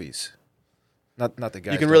selfies. Not the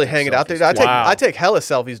guys. You can don't really take hang it out selfies there. too. I take hella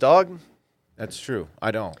selfies, dog. That's true. I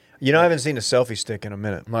don't. You know, I haven't seen a selfie stick in a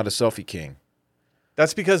minute. I'm not a selfie king.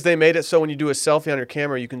 That's because they made it so when you do a selfie on your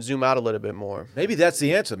camera, you can zoom out a little bit more. Maybe that's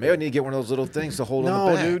the answer. Maybe I need to get one of those little things to hold on No,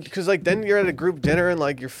 the back. dude, because like then you're at a group dinner and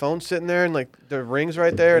like your phone's sitting there and like the ring's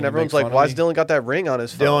right there and You everyone's make like, fun of "Why's me? Dylan got that ring on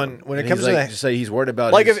his phone?" Dylan, when it And comes he's to like, that, just say he's worried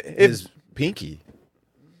about Like, his, if- his pinky.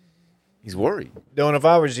 He's worried. Dylan, if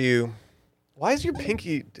I was you, Why is your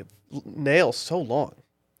pinky nail so long?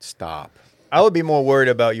 Stop. I would be more worried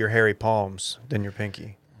about your hairy palms than your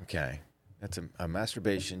pinky. Okay. That's a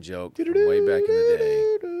masturbation joke from way back in the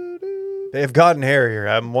day. They have gotten hairier.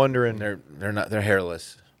 I'm wondering. They're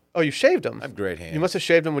hairless. Oh, you shaved them. I have great hands. You must have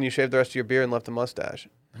shaved them when you shaved the rest of your beard and left the mustache.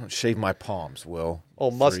 I don't shave my palms, Will.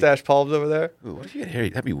 Old mustache palms over there. Ooh, what if you get hairy?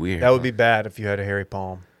 That'd be weird. That would be bad if you had a hairy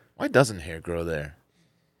palm. Why doesn't hair grow there?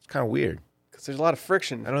 It's kind of weird. Because there's a lot of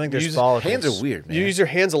friction. I don't think You there's use- follicles. Hands are weird, man. You use your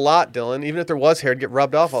hands a lot, Dylan. Even if there was hair, it'd get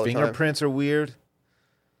rubbed off all the time. Fingerprints are weird.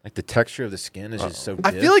 Like the texture of the skin is just so I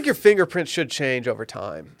diff. feel like your fingerprints should change over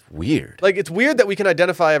time. weird. Like it's weird that we can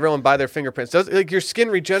identify everyone by their fingerprints. Like your skin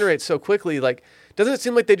regenerates so quickly. Like doesn't it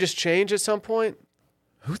seem like they just change at some point?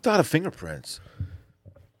 Who thought of fingerprints?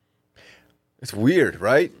 It's weird,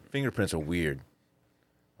 right? Fingerprints are weird.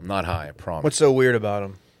 I'm not high, I promise. What's so weird about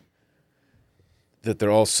them? That they're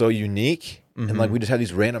all so unique, and like we just have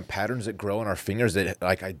these random patterns that grow on our fingers that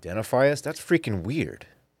like identify us. That's freaking weird.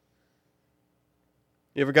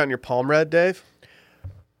 You ever gotten your palm read, Dave?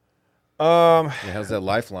 Yeah, how's that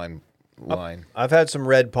lifeline line? I've had some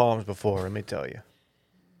red palms before, let me tell you.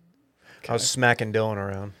 I was smacking Dylan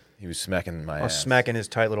around. He was smacking my I was ass. smacking his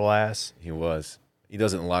tight little ass. He was. He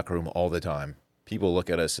does it in the locker room all the time. People look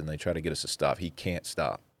at us and they try to get us to stop. He can't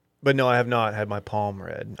stop. But no, I have not had my palm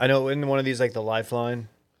red. I know in one of these, like the Lifeline.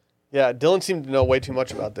 Yeah, Dylan seemed to know way too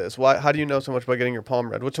much about this. Why? How do you know so much about getting your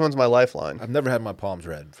palm read? Which one's my lifeline? I've never had my palms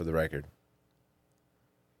red, for the record.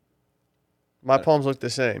 My palms look the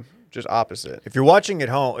same, just opposite. If you're watching at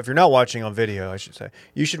home, if you're not watching on video, I should say,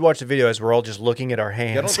 you should watch the video as we're all just looking at our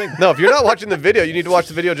hands. I don't think. No, if you're not watching the video, you need to watch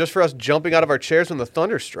the video just for us jumping out of our chairs when the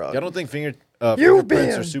thunder struck. I don't think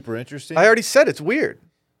fingerprints are super interesting. I already said it's weird.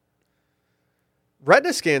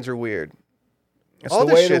 Retina scans are weird. It's all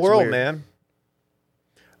the this way of the shit's world, weird. man.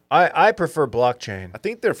 I prefer blockchain. I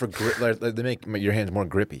think they're for like, they make your hands more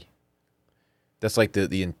grippy. That's like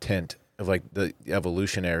the intent of like the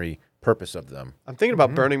evolutionary purpose of them, I'm thinking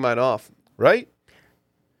about burning mine off. right?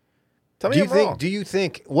 Tell me Do you I'm think? wrong. Do you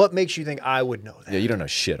think? What makes you think I would know that? Yeah, you don't know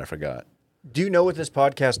shit. I forgot. Do you know what this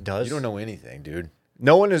podcast does? You don't know anything, dude.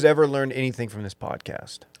 No one has ever learned anything from this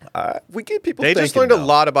podcast. We get people. They thinking, just learned a though.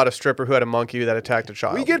 lot about a stripper who had a monkey that attacked a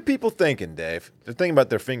child. We get people thinking, Dave. They're thinking about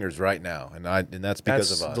their fingers right now, and that's because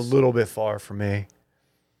That's of us. a little bit far for me.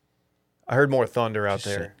 I heard more thunder out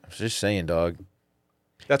there. I'm just saying, dog.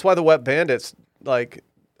 That's why the wet bandits, like,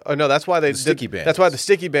 oh no, that's why they The sticky bandits. That's why the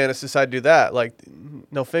sticky bandits decided to do that. Like,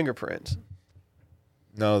 no fingerprints.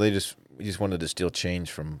 No, we just wanted to steal change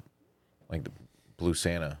from, like the Blue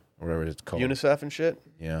Santa or whatever it's called. UNICEF and shit.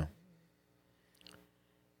 Yeah.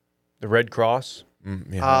 The Red Cross,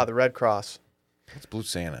 Yeah. The Red Cross. What's Blue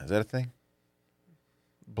Santa? Is that a thing?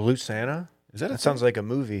 Blue Santa. Is that a That sounds like a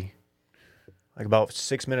movie, like about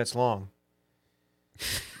 6 minutes long.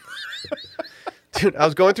 Dude, I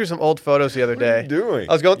was going through some old photos the other day. doing?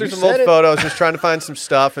 I was going through You some old said it. photos, just trying to find some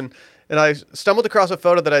stuff, and And I stumbled across a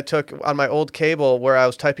photo that I took on my old cable where I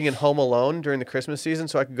was typing in Home Alone during the Christmas season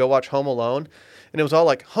so I could go watch Home Alone. And it was all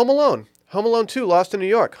like Home Alone, Home Alone 2, Lost in New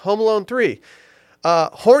York, Home Alone 3,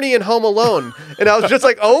 Horny and Home Alone. And I was just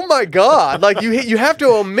like, oh my God, like you have to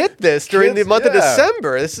omit this during the month of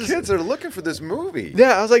December. Kids are looking for this movie.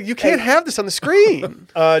 Yeah, I was like, you can't have this on the screen.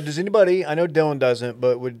 Does anybody, I know Dylan doesn't,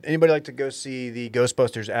 but would anybody like to go see the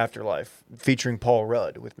Ghostbusters Afterlife featuring Paul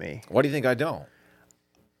Rudd with me? Why do you think I don't?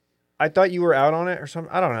 I thought you were out on it or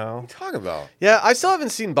something. I don't know. What are you talking about? Yeah, I still haven't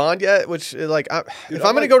seen Bond yet, which like, if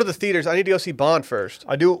I'm going to go to the theaters, I need to go see Bond first.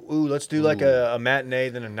 Let's do like a matinee,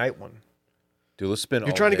 then a night one. Dude, let's spend.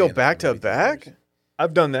 You're trying to go back to back?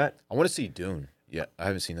 I've done that. I want to see Dune. Yeah, I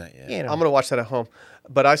haven't seen that yet. You know. I'm gonna watch that at home.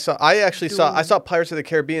 But I saw Pirates of the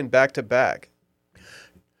Caribbean back to back.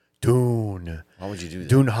 Dune. Why would you do that?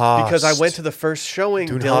 Dune Haas. Because I went to the first showing,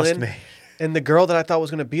 Dune Dylan, and the girl that I thought was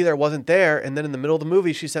gonna be there wasn't there. And then in the middle of the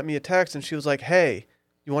movie, she sent me a text and she was like, "Hey,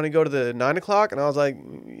 you want to go to the 9 o'clock?" And I was like,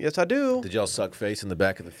 "Yes, I do." Did y'all suck face in the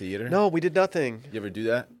back of the theater? No, we did nothing. You ever do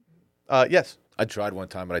that? Yes. I tried one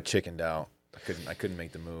time, but I chickened out. I couldn't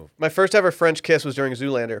make the move. My first ever French kiss was during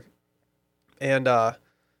Zoolander, and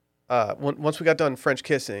once we got done French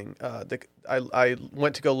kissing, I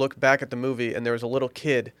went to go look back at the movie, and there was a little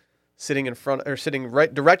kid sitting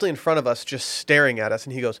right directly in front of us, just staring at us,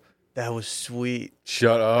 and he goes, "That was sweet."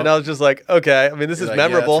 Shut up. And I was just like, "Okay, I mean, this is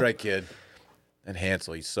memorable." Yeah, that's right, kid. And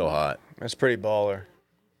Hansel, he's so hot. That's pretty baller.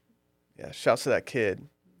 Yeah, shouts to that kid.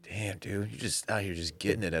 Damn, dude, you're just out here just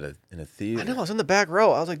getting it in a theater. I know. I was in the back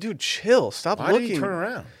row. I was like, "Dude, chill. Stop Why looking." did you turn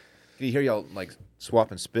around? Did you hear y'all like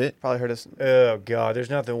swap and spit? Probably heard us. Oh God, there's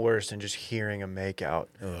nothing worse than just hearing a makeout.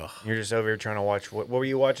 Ugh. You're just over here trying to watch what were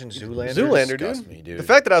you watching? Zoolander. Zoolander, Disgust me, dude. The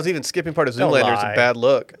fact that I was even skipping part of Don't Zoolander is a lie. bad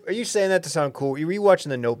look. Are you saying that to sound cool? Were you watching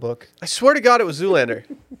The Notebook? I swear to God, it was Zoolander.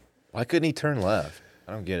 Why couldn't he turn left?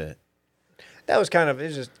 I don't get it. That was kind of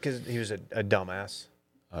it's just because he was a dumbass.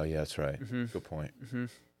 Oh yeah, that's right. Good point.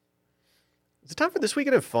 Is it time for This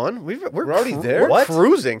Weekend in Fun? We're already there? We're What?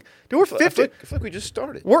 cruising. Dude, we're I feel 50. like we just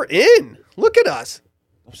started. We're in. Look at us.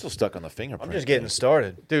 I'm still stuck on the fingerprint. I'm just getting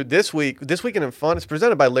started. Dude, This Weekend in Fun is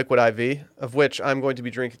presented by Liquid IV, of which I'm going to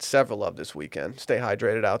be drinking several of this weekend. Stay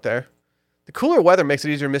hydrated out there. The cooler weather makes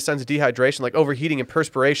it easier to miss signs of dehydration like overheating and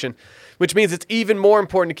perspiration, which means it's even more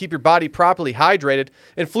important to keep your body properly hydrated.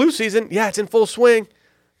 And flu season, yeah, it's in full swing.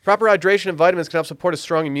 Proper hydration and vitamins can help support a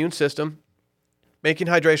strong immune system. Making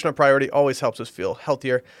hydration a priority always helps us feel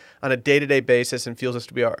healthier on a day-to-day basis and fuels us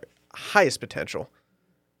to be our highest potential.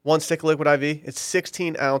 One stick of Liquid IV, it's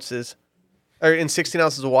 16 ounces. In 16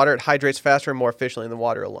 ounces of water, it hydrates faster and more efficiently than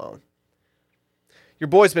water alone. Your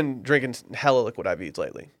boy's been drinking hella Liquid IVs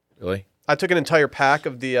lately. Really? I took an entire pack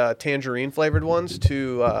of the tangerine-flavored ones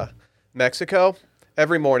to Mexico.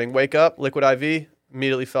 Every morning, wake up, Liquid IV,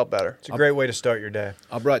 immediately felt better. It's a great way to start your day.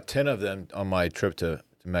 I brought 10 of them on my trip to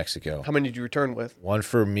Mexico. How many did you return with? One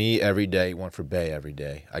for me every day, one for Bay every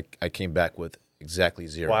day. I came back with exactly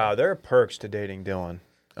 0. Wow, there are perks to dating Dylan.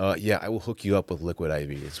 Yeah, I will hook you up with Liquid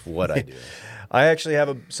IV. It's what I do. I actually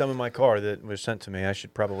have some in my car that was sent to me. I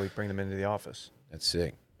should probably bring them into the office. That's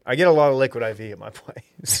sick. I get a lot of Liquid IV at my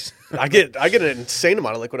place. I get an insane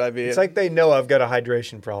amount of Liquid IV. It's like they know I've got a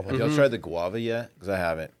hydration problem. Have y'all tried the guava yet? Because I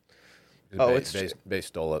haven't. Bay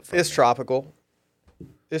stole it from It's me. tropical.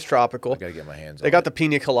 It's tropical. I got to get my hands on They got it. the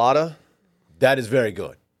pina colada. That is very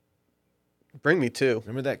good. Bring me two.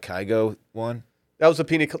 Remember that Kygo one? That was a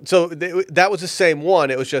pina. So that was the same one.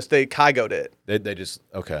 It was just they Kygo'd it. They just,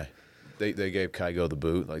 okay. They gave Kygo the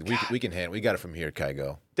boot. Like, we can hand, we got it from here,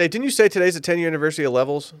 Kygo. Dave, didn't you say today's the 10-year anniversary of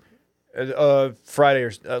Levels? Friday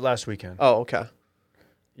or last weekend. Oh, okay.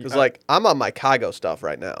 Because I'm on my Kygo stuff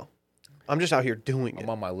right now. I'm just out here doing it. I'm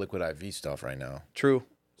on my Liquid IV stuff right now. True.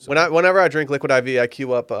 Whenever I drink Liquid IV, I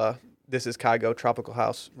queue up This Is Kygo Tropical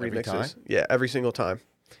House remixes. Every time? Yeah, every single time.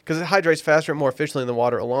 Because it hydrates faster and more efficiently than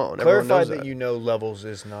water alone. Everyone Clarify knows that you know Levels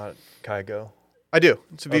is not Kygo. I do.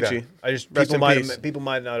 It's Avicii. Okay. I just Rest people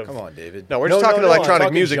might not have. Come on, David. No, we're just talking electronic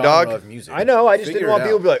Talking music, genre dog. of music. I know. I just Figure didn't want it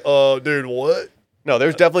people to out. be like, "Oh, dude, what?" No,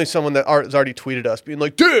 there's definitely someone that has already tweeted us being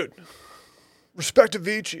like, dude, respect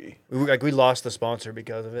Avicii. We lost the sponsor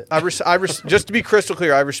because of it. Just to be crystal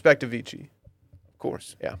clear, I respect Avicii. Of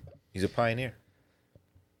course. Yeah. He's a pioneer.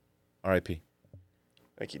 R.I.P.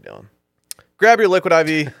 Thank you, Dylan. Grab your Liquid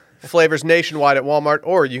IV flavors nationwide at Walmart,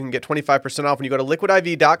 or you can get 25% off when you go to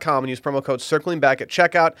liquidiv.com and use promo code CirclingBack at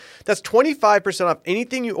checkout. That's 25% off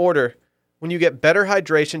anything you order when you get better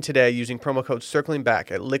hydration today using promo code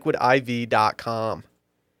CirclingBack at liquidiv.com.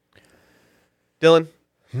 Dylan,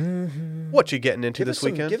 what you getting into this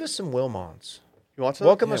weekend? Give us some Wilmots. You want some?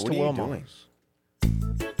 Welcome Yeah, us to what are you doing?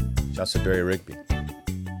 Wilmots. Shouts to Barry Rigby.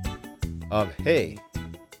 Hey,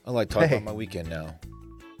 I like talking about my weekend now.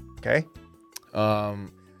 Okay.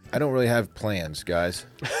 I don't really have plans, guys.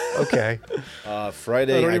 Okay.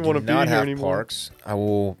 Friday, I don't I even do wanna be not here have anymore. parks. I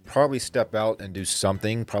will probably step out and do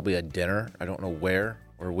something, probably a dinner. I don't know where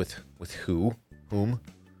or with whom,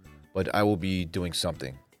 but I will be doing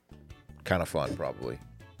something. Kind of fun, probably.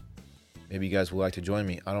 Maybe you guys would like to join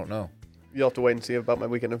me. I don't know. You'll have to wait and see about my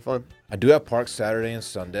weekend and fun. I do have parks Saturday and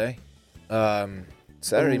Sunday.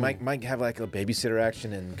 Saturday might have like a babysitter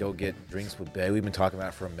action and go get drinks with Bay. We've been talking about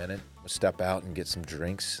it for a minute. We'll step out and get some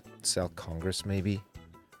drinks. South Congress, maybe.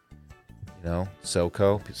 You know,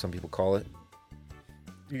 SoCo, some people call it.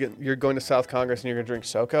 You're going to South Congress and you're going to drink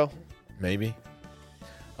SoCo? Maybe.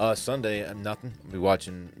 Sunday, nothing. I'll be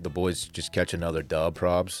watching the boys just catch another dub,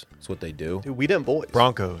 probs. That's what they do. Dude, we didn't boys.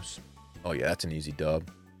 Broncos. Oh, yeah, that's an easy dub.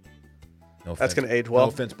 No That's offense. going to age well. No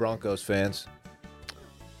offense, Broncos fans.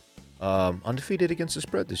 Undefeated against the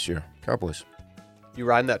spread this year. Cowboys. You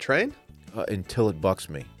riding that train? Until it bucks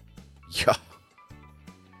me. Yeah.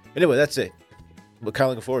 Anyway, that's it. We're kind of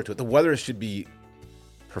looking forward to it. The weather should be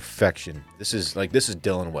perfection. This is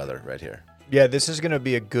Dylan weather right here. Yeah, this is going to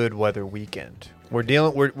be a good weather weekend. We're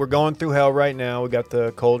going through hell right now. We got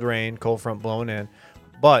the cold rain, cold front blowing in.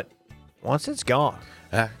 But once it's gone,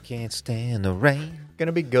 I can't stand the rain. going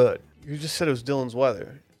to be good. You just said it was Dylan's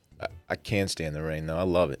weather. I can't stand the rain, though. I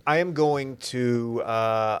love it. I am going to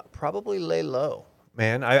probably lay low,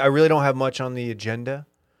 man. I really don't have much on the agenda.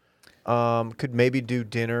 Could maybe do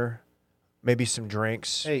dinner, maybe some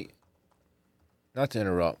drinks. Hey, not to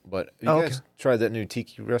interrupt, but have you Oh, guys okay. tried that new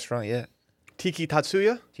tiki restaurant yet? Tiki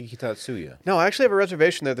Tatsuya? Tiki Tatsuya. No, I actually have a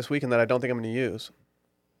reservation there this weekend that I don't think I'm going to use.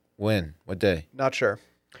 When? What day? Not sure.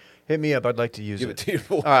 Hit me up. I'd like to use Give it. it to your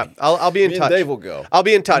boy. All right, I'll be in Me touch. and Dave will go. I'll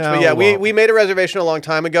be in touch. No, But yeah, we won't. we made a reservation a long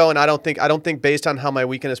time ago, and I don't think based on how my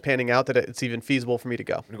weekend is panning out that it's even feasible for me to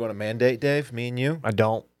go. We're going to mandate, Dave, me and you? I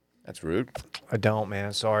don't,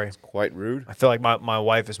 man. Sorry. Quite rude. I feel like my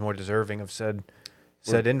wife is more deserving of said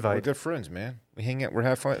We're invite. good friends, man. We hang out. We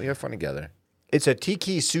have fun together. It's a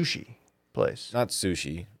tiki sushi place. Not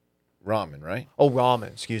sushi. Ramen, right? Oh, ramen.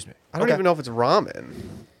 Excuse me. I don't Okay. even know if it's ramen.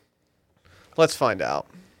 Let's find out.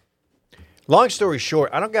 Long story short,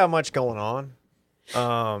 I don't got much going on. So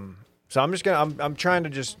I'm trying to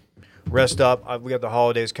just rest up. We got the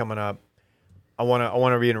holidays coming up. I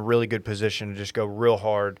want to be in a really good position to just go real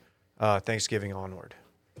hard Thanksgiving onward.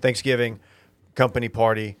 Thanksgiving, company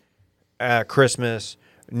party, Christmas,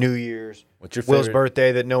 New Year's, What's your Will's favorite-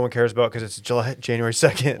 birthday that no one cares about because it's January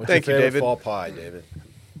 2nd. What's Thank your you, favorite David. fall pie, David?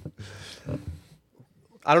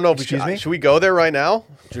 I don't know if Excuse me? should we go there right now?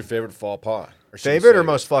 What's your favorite fall pie? Or should we Favorite or save it?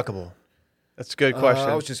 most fuckable? That's a good question.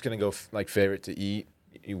 I was just gonna go like favorite to eat.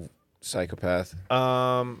 You psychopath.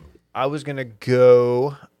 I was gonna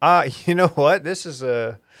go. You know what?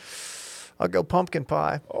 I'll go pumpkin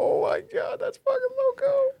pie. Oh my god, that's fucking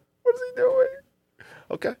loco. What is he doing?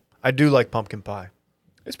 Okay, I do like pumpkin pie.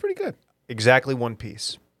 it's pretty good. Exactly one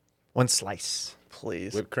piece, one slice.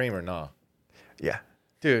 Please, Whipped cream or nah? Yeah.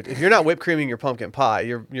 dude, if you're not whipped creaming your pumpkin pie,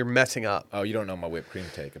 you're messing up. Oh, you don't know my whipped cream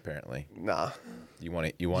take. Apparently, Nah. you want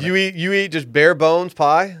it. You want You it. eat just bare bones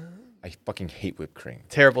pie? I fucking hate whipped cream.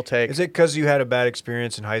 Terrible take. Is it because you had a bad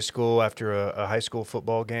experience in high school after a high school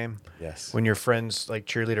football game Yes. when your friend's like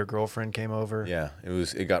cheerleader girlfriend came over? Yeah,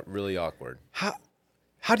 it got really awkward.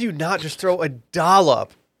 How do you not just throw a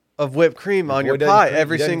dollop of whipped cream on boy your doesn't pie cream-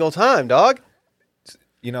 every doesn't- single time, dog?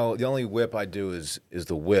 You know, the only whip I do is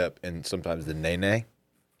the whip and sometimes the nay,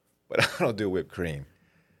 but I don't do whipped cream.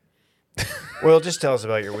 Well, just tell us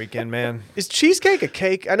about your weekend, man. Is cheesecake a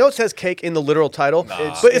cake? I know it says cake in the literal title,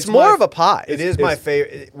 It's- but it's more of a pie. It is my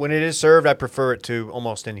favorite. When it is served, I prefer it to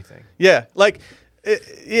almost anything. Yeah, like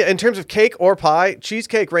yeah. In terms of cake or pie,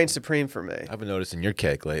 cheesecake reigns supreme for me. I've been noticing your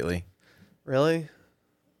cake lately. Really?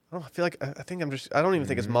 I feel like I think I don't even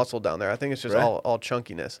think it's muscle down there. I think it's just Right. all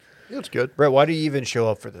chunkiness. It looks good. Brett, why do you even show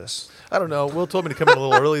up for this? I don't know. Will told me to come in a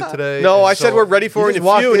little early today. No, and I said so- we're ready for it in just a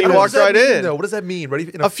walked few, and in. you What walked does that right mean, in. though? What does that mean?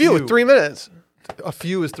 Ready in A few, 3 minutes. A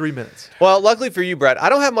few is 3 minutes. Well, luckily for you, Brett, I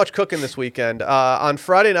don't have much cooking this weekend. On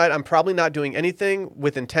Friday night, I'm probably not doing anything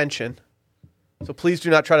with intention. So please do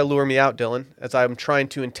not try to lure me out, Dylan, as I'm trying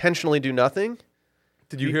to intentionally do nothing.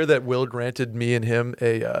 Did you hear that Will granted me and him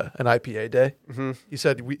an IPA day? Mm-hmm. He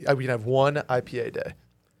said we can have one IPA day.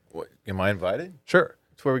 What, am I invited? Sure.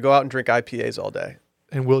 It's where we go out and drink IPAs all day.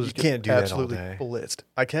 And Will just can't get do that all absolutely day. blitzed.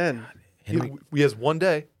 I can. We has one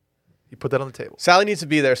day. He put that on the table. Sally needs to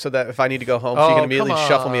be there so that if I need to go home, she Oh, can immediately come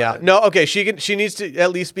shuffle me out. on. No, okay, she needs to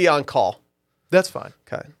at least be on call. That's fine.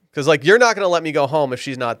 Okay. Because, like, you're not going to let me go home if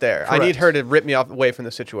she's not there. I need Correct. her to rip me away from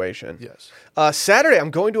the situation. Yes. Saturday,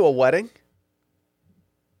 I'm going to a wedding.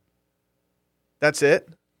 That's it.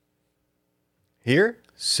 Here?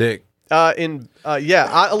 Sick. A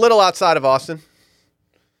little outside of Austin.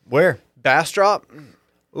 Where? Bastrop.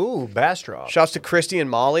 Ooh, Bastrop. Shouts to Christy and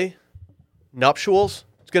Molly. Nuptials.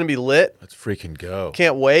 It's going to be lit. Let's freaking go.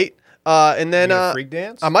 Can't wait. And then You gonna freak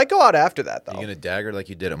dance? I might go out after that, though. Are you going to dagger like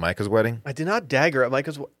you did at Micah's wedding? I did not dagger at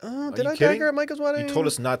Micah's wedding. Did you I kidding? dagger at Micah's wedding? You told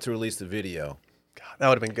us not to release the video. God, that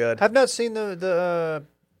would have been good. I've not seen the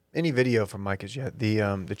any video from Micah's yet.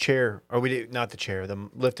 The chair, or not the chair, the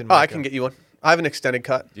lifting. Oh, I can get you one. I have an extended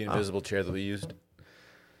cut. The invisible chair that we used?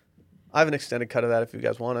 I have an extended cut of that if you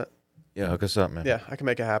guys want it. Yeah, hook us up, man. Yeah, I can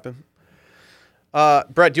make it happen.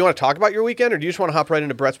 Brett, do you want to talk about your weekend, or do you just want to hop right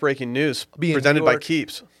into Brett's breaking news be in presented New by York.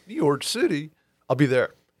 Keeps? New York City. I'll be there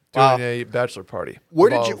doing Wow. a bachelor party. Where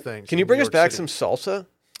of did all you? things Can in you bring New us York back City. some salsa?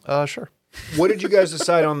 Sure. What did you guys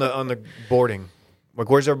decide on the boarding? Like,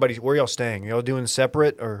 where's everybody? Where y'all staying? Y'all doing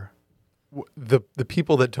separate or? The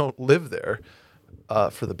people that don't live there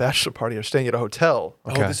for the bachelor party are staying at a hotel.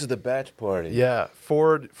 Okay. Oh, this is the batch party. Yeah,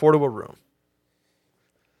 four to a room.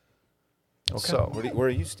 Okay. So Where are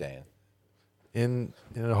you staying? in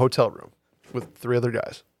a hotel room with 3 other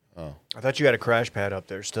guys. Oh. I thought you had a crash pad up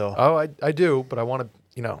there still. Oh, I do, but I want to,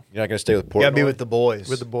 You're not going to stay with You Portnoy? gotta be with the boys.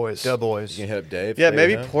 with the boys. The boys. You can hit up Dave? Yeah, stay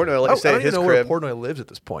maybe with him? Portnoy. Let I you stay don't at his even know where crib. Portnoy lives at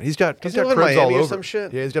this point. He's got Doesn't cribs he live in all Miami or over. some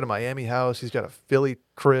shit? Yeah, he's got a Miami house. He's got a Philly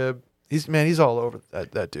crib. He's all over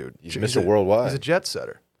that dude. He's Mr. Worldwide. He's a jet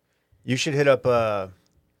setter. You should hit up. I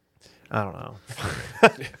don't know.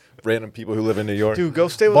 Random people who live in New York. Dude, go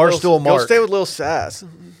stay with Barstool Lil, Mark. Go stay with Lil Sass.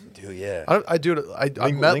 Dude, yeah. I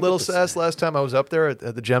Link met with Little the Sass last time I was up there at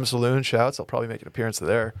the Gem Saloon. Shouts. I'll probably make an appearance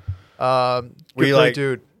there. Were Great you like,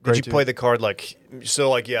 dude. Did Great you dude. play the card like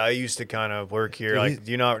so? Like, yeah, I used to kind of work here. Like,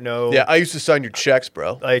 do you not know? Yeah, I used to sign your checks,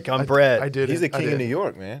 bro. Like, I'm Brett. I did. He's it. the I king of did. New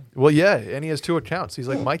York, man. Well, yeah, and he has 2 accounts. He's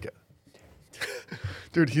like Micah.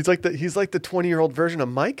 Dude, he's like the 20-year-old version of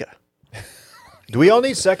Micah. Do we all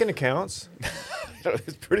need second accounts?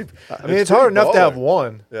 It's pretty. I mean, it's hard enough to have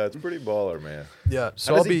one. Yeah, it's pretty baller, man. Yeah.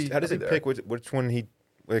 So How I'll does be. he, how does I'll he be there. pick which one he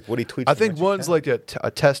like? What he tweets? I from think which one's account? like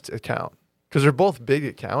a test account because they're both big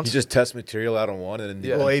accounts. He just tests material out on one, and then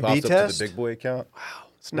Yeah. he Well, pops A/B up to test? the big boy account.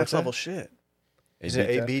 It's next that? level shit. Is it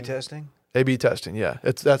A/B testing? A/B testing. Yeah,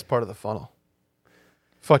 that's part of the funnel.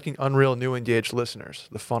 Fucking unreal new engaged listeners.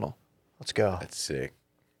 The funnel. Let's go. That's sick.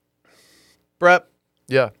 Brett,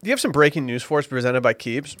 Yeah. do you have some breaking news for us presented by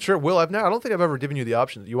Keeps? Sure. Will I don't think I've ever given you the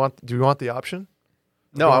option. Do you want the option?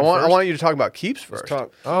 No, I Going first? want you to talk about Keeps Let's first.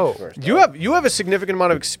 talk. Oh. first. You have a significant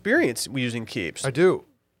amount of experience using Keeps. I do.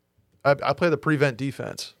 I play the prevent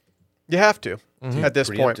defense. You have to at this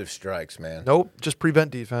point. Preemptive strikes, man. Nope, just prevent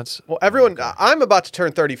defense. Well, everyone, I'm about to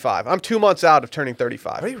turn 35. I'm 2 months out of turning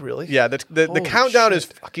 35. Are you really? Yeah, the Holy countdown is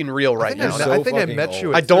shit. fucking real right you're now. so I think I fucking met old.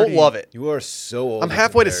 you. At I don't 30 love it. You are so old. I'm in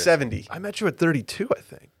halfway to comparison. 70. I met you at 32. I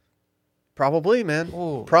think. Probably, man.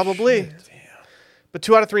 Holy Probably. shit. But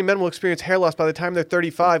 2 out of 3 men will experience hair loss by the time they're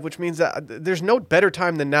 35, which means that there's no better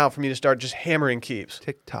time than now for me to start just hammering Keeps.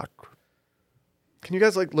 TikTok. Can you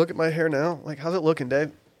guys look at my hair now? Like, how's it looking,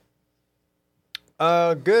 Dave?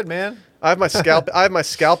 Good, man. I have my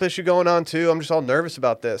scalp issue going on too. I'm just all nervous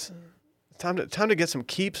about this. Time to get some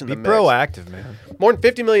Keeps in Be the mix. proactive, man. More than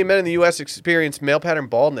 50 million men in the U.S. experience male pattern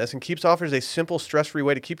baldness, and Keeps offers a simple, stress-free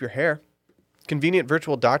way to keep your hair. Convenient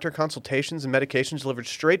virtual doctor consultations and medications delivered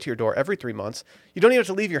straight to your door every 3 months. You don't even have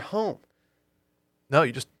to leave your home. No,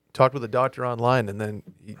 you just talk with a doctor online, and then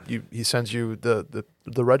he sends you the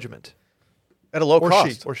regiment. At a low Or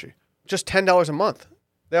cost. she. Just $10 a month.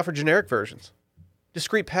 They offer generic versions.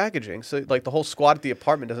 Discreet packaging, so like the whole squad at the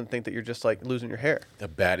apartment doesn't think that you're just like losing your hair. The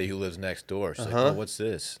baddie who lives next door. She's like, oh, what's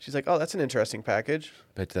this? She's like, oh, that's an interesting package.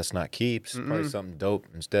 Bet that's not Keeps. Probably something dope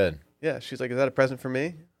instead. Yeah, she's like, is that a present for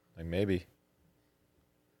me? Like maybe.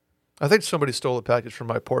 I think somebody stole a package from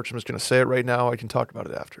my porch. I'm just going to say it right now. I can talk about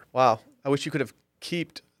it after. Wow, I wish you could have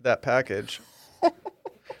keeped that package.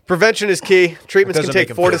 Prevention is key. Treatments can doesn't take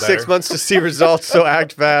make 'em 4 to feel 6 better. months to see results, so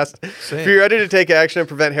act fast. Same. If you're ready to take action and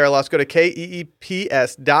prevent hair loss, go to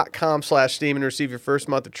keeps.com/steam and receive your first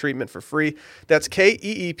month of treatment for free. That's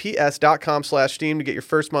keeps.com/steam to get your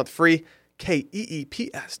first month free.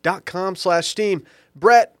 keeps.com/steam.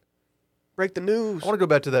 Brett, break the news. I want to go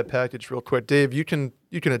back to that package real quick. Dave, you can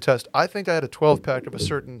attest. I think I had a 12-pack of a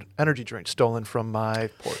certain energy drink stolen from my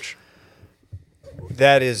porch,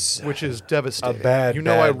 That is which is devastating. bad, You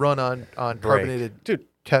know I bad run on carbonated Dude,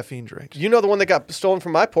 caffeine drinks. you know the one that got stolen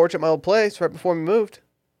from my porch at my old place right before we moved?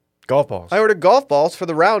 golf balls. I ordered golf balls for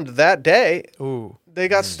the round that day. Ooh. they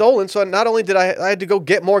got stolen. So not only did I had to go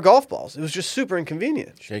get more golf balls. It was just super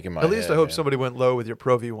inconvenient. Shaking my At least head, I hope man. somebody went low with your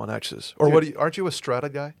Pro V1Xs. Or what? Aren't you a Strata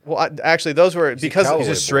guy? Well, actually, those were because Callaway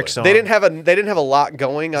He's a boy. Strixon. they didn't have a lot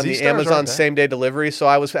going on the Z-Stars Amazon aren't bad. same day delivery. So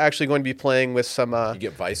I was actually going to be playing with some. You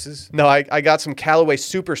get vices? No, I got some Callaway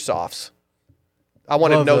Super Softs. I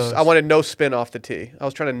wanted Love those. I wanted no spin off the tee. I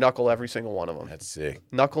was trying to knuckle every single one of them. That's sick.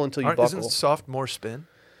 Knuckle until you Isn't buckle. soft more spin?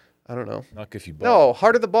 I don't know. Not if you No,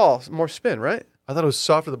 harder the ball, more spin, right? I thought it was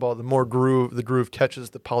softer the ball, the more groove the groove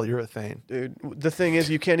catches the polyurethane. Dude, the thing is,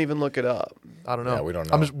 you can't even look it up. I don't know. Yeah, we don't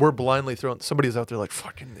I'm know. just, we're blindly throwing. Somebody's out there like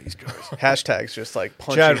fucking these guys. Hashtags just like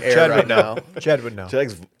punching air right would now. know. Chad would know.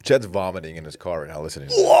 Chad's vomiting in his car right now listening.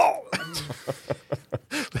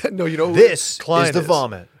 No, you know who This Klein is the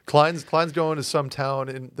vomit. Klein's going to some town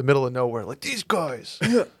in the middle of nowhere. Like these guys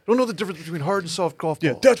don't know the difference between hard and soft golf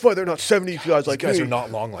ball. That's why they're not 70 guys like You guys me. are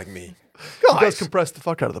not long like me. He does compress the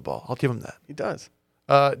fuck out of the ball. I'll give him that. He does.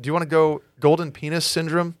 Do you want to go golden penis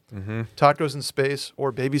syndrome, tacos in space,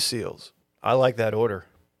 or baby seals? I like that order.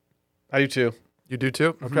 I do too. You do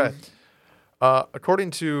too? Okay.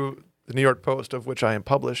 According to the New York Post, of which I am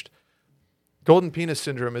published, golden penis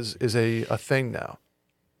syndrome is a thing now.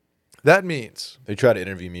 That means, They tried to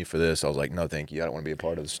interview me for this. I was like, no, thank you. I don't want to be a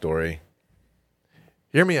part of the story.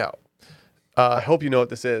 hear me out. I hope you know what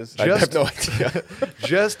this is. I have no idea.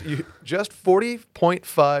 Just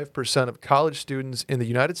 40.5% of college students in the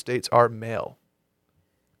United States are male,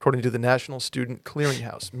 according to the National Student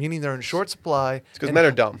Clearinghouse, meaning they're in short supply because men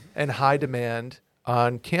are dumb. and high demand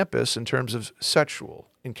on campus in terms of sexual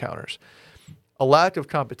encounters. A lack of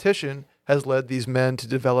competition has led these men to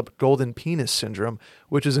develop golden penis syndrome,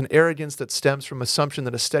 which is an arrogance that stems from assumption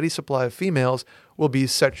that a steady supply of females will be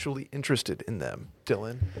sexually interested in them.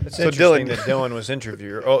 Dylan. It's So interesting Dylan- that Dylan was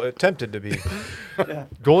interviewed, or attempted to be.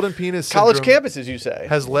 Golden penis College syndrome campuses, you say?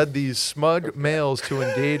 has led these smug males to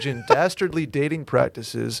engage in dastardly dating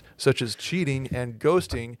practices such as cheating and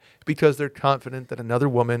ghosting because they're confident that another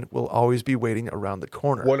woman will always be waiting around the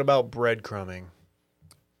corner. What about breadcrumbing?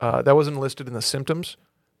 That wasn't listed in the symptoms,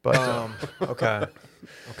 but Okay.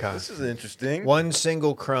 Okay. This is interesting. One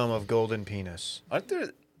single crumb of golden penis. Aren't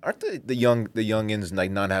the youngins like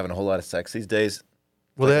not having a whole lot of sex these days?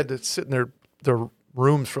 well, they had to sit in their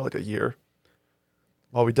rooms for like a year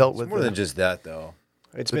while we dealt It's with more than just that though.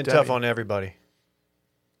 It's The been Demi. tough on everybody.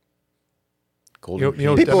 Golden you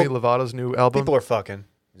know penis. Demi Lovato's new album, People are fucking.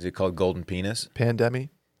 Is it called Golden Penis? Pandemic?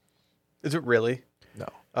 Is it really? No,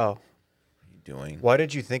 Oh. What are you doing? Why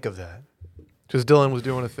did you think of that? because Dylan was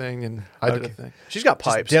doing a thing and I did a Okay. thing. She's got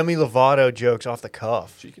Just pipes. Demi Lovato jokes off the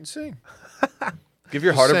cuff. She can sing. Give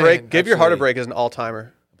your Just heart a saying, break. Give your heart a absolutely. break as an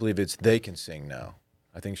all-timer. I believe it's they can sing now.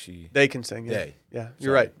 I think she. They can sing. Yeah. They. Yeah.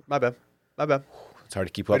 You're Sorry. right. My bad. My bad. It's hard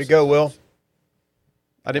to keep Way up. to go, Will.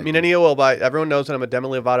 I didn't mean any ill will by it. Everyone knows that I'm a Demi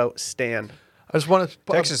Lovato stan. I just want to.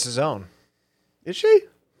 Texas' own. Is she?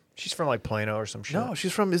 She's from like Plano or some shit. No,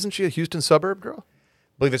 she's from. Isn't she a Houston suburb girl?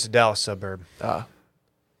 I believe it's a Dallas suburb.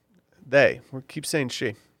 They. We keep saying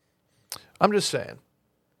she. I'm just saying.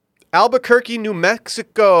 Albuquerque, New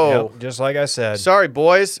Mexico. Yep, just like I said. Sorry,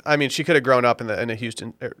 boys. I mean, she could have grown up in a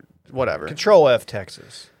Houston, whatever. Control F,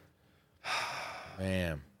 Texas.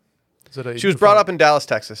 Man. Is it a She was brought up in Dallas,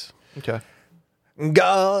 Texas. Okay.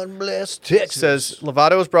 God bless It Texas. says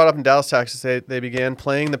Lovato was brought up in Dallas, Texas. They began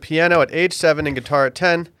playing the piano at age 7 and guitar at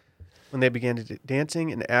 10 when they began to do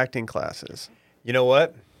dancing and acting classes. You know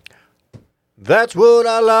what? That's what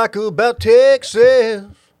I like about Texas.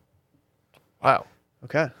 Wow.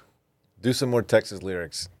 Okay. Do some more Texas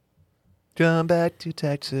lyrics. Come back to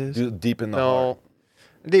Texas. Do deep in the heart.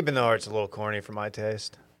 No. Deep in the heart's a little corny for my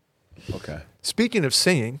taste. Okay. Speaking of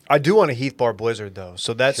singing, I do want a Heath Bar Blizzard though,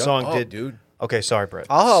 so that Shut song up, did. dude. Okay, sorry, Brett.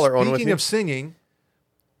 I'll holler on with speaking you. of singing,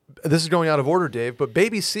 this is going out of order, Dave, but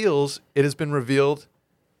baby seals, it has been revealed,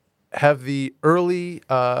 have the early,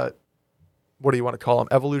 what do you want to call them,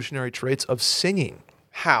 evolutionary traits of singing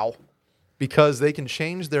How? because they can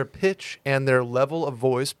change their pitch and their level of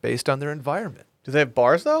voice based on their environment. Do they have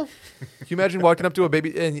bars, though? Can you imagine walking up to a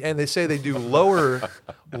baby and they say they do lower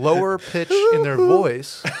pitch in their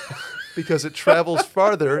voice because it travels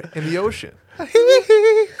farther in the ocean?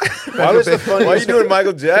 Why was the Why are you funniest? doing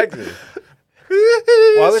Michael Jackson?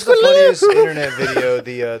 Why was the funniest internet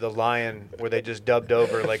video the lion where they just dubbed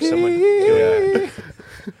over like someone doing that?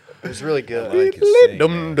 It was really I good. like his sing,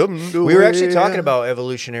 Dum, man. dum, We were actually talking about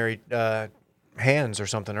evolutionary hands or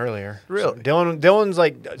something earlier. Really? So Dylan's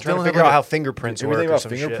like trying Dylan to have figure like out a- how fingerprints You work ever think or about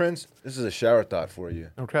some fingerprints? This is a shower thought for you.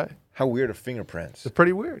 Okay. How weird are fingerprints? They're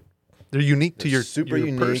pretty weird. They're unique to They're your super your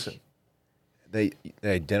unique. person. They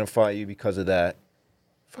identify you because of that.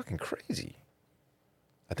 Fucking crazy.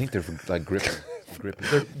 I think they're like gripping. Grippy.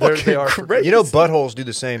 They are. for- great. You know, buttholes do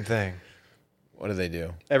the same thing. What do they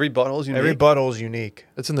do? Every butthole's unique. Every butthole's unique.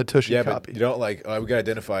 It's in the Tushy Yeah, copy. but you don't like. Oh, we got to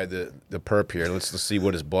identify the perp here. Let's see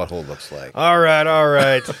what his butthole looks like. All right. All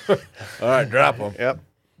right, drop him. Yep.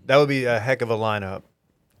 That would be a heck of a lineup.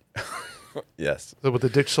 Yes. So with the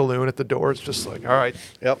Dick Saloon at the door, it's just like, all right,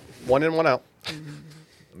 Yep. One in, one out.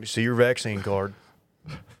 Let me see your vaccine card.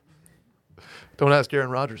 don't ask Aaron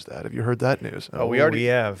Rodgers that. Have you heard that news? Oh, we already- We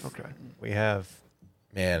have. Okay. We have.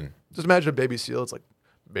 Man, Just imagine a baby seal. It's like,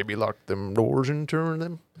 baby, lock them doors and turn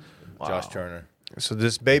them. Josh Turner. So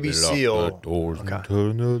this baby seal. doors Okay. and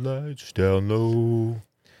turn the lights down low.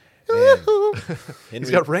 Man. He's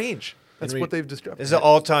got range. That's Henry- what they've described. This is an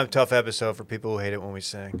all-time tough episode for people who hate it when we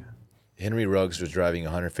sing. Henry Ruggs was driving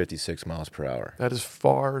 156 miles per hour. That is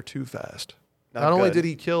far too fast. Not Not only good. did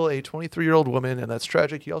he kill a 23-year-old woman, and that's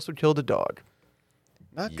tragic, he also killed a dog.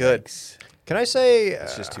 Not good. Yikes. Can I say?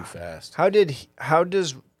 It's just too fast. How do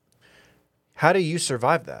you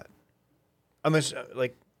survive that? I mean,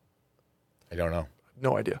 like, I don't know.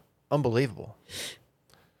 No idea. unbelievable.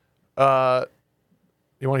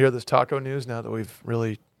 You want to hear this taco news now that we've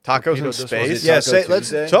really Tacos in torpedoed this one? space. Yeah, Taco say, let's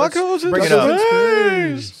Tuesday? Tacos in bring it up.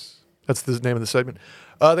 space. That's the name of the segment.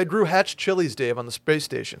 They grew hatch chilies, Dave, on the space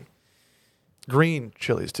station. Green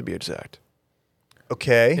chilies, to be exact.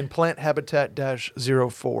 Okay. In plant habitat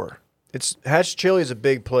 -04. It's Hatch Chili is a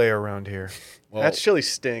big player around here. Well, That chili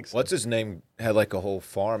stinks. what's his name? Had like a whole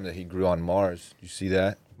farm that he grew on Mars. You see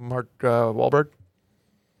that? Mark Wahlberg?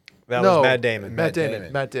 That no, was Matt Damon. Matt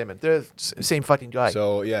Damon. Matt Damon. They're the same fucking guy.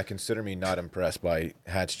 So yeah, consider me not impressed by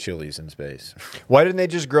Hatch chilies in space. Why didn't they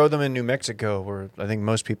just grow them in New Mexico, where I think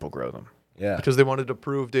most people grow them? Yeah. because they wanted to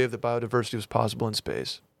prove, Dave, that biodiversity was possible in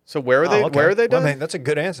space. So where are they? Oh, okay. Where are they Well, done? I mean, that's a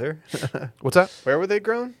good answer. What's that? Where were they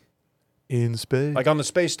grown? In space. Like on the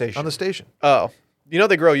space station. on the station. Oh, you know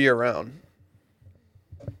they grow year round.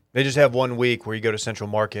 They just have 1 week where you go to Central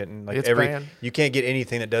Market and like It's every banned. you can't get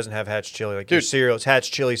anything that doesn't have Hatch Chili. Like your Dude. cereal, it's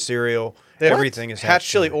Hatch Chili cereal. They have Everything is Hatch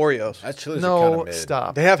chili Oreos. Hatch chilies are kind No, of mid.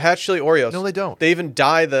 stop. They have Hatch chili Oreos. No, they don't. They even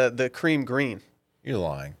dye the cream green. You're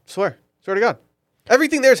lying. Swear to God.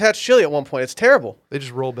 Everything there's Hatch chili at one point. It's terrible. They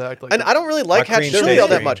just roll back like. And I don't really like My Hatch cream chili stays all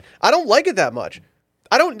that green. much. I don't like it that much.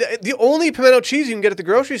 I don't. The only pimento cheese you can get at the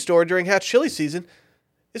grocery store during Hatch chili season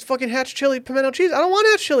is fucking Hatch chili pimento cheese. I don't want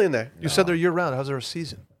Hatch chili in there You said they're year round. How's there a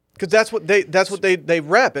season? because that's what they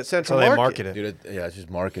rep at Central How they Market. market it. Dude, yeah, it's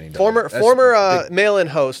just marketing. dog. Former That's former big- mail-in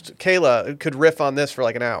host Kayla could riff on this for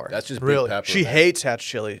like an hour. That's just Really? big pepper. She man. hates Hatch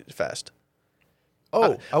Chili Fest.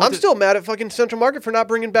 Oh, I'm still mad at fucking Central Market for not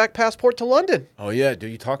bringing back Passport to London. Oh yeah,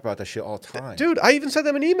 dude, you talk about that shit all the time. Dude, I even sent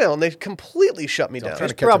them an email and they completely shut me I'm down. trying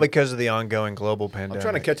It's to catch probably a- because of the ongoing global pandemic. I'm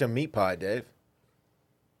trying to catch a meat pie, Dave.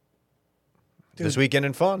 This weekend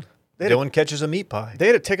in fun. They had a- Dylan catches a meat pie. They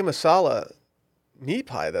had a tikka masala meat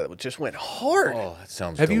pie that just went hard. Oh, that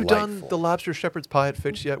sounds. Have you done delightful. the lobster shepherd's pie at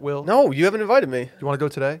Fix yet, Will? No, you haven't invited me. You want to go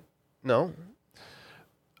today? No.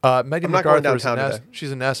 Megan I'm not going MacArthur is downtown today.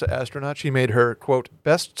 she's a NASA astronaut. She made her, quote,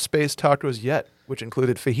 best space tacos yet, which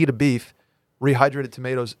included fajita beef, rehydrated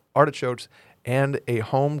tomatoes, artichokes, and a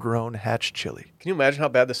homegrown Hatch chili. Can you imagine how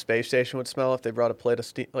bad the space station would smell if they brought a plate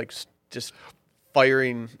of just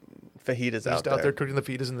firing fajitas Just out there cooking the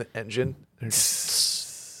fajitas in the engine.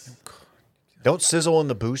 Don't sizzle in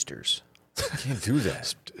the boosters. Can't do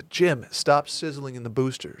that. Jim, stop sizzling in the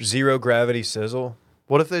boosters. Zero gravity sizzle.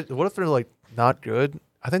 What if they're like not good?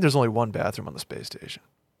 I think there's only one bathroom on the space station.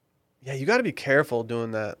 Yeah, you got to be careful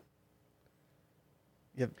doing that.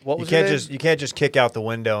 Yeah, what You was your name? can't just kick out the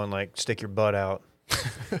window and like stick your butt out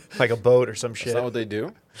like a boat or some That's shit. not what they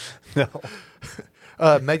do.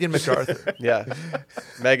 No. Megan MacArthur. Yeah.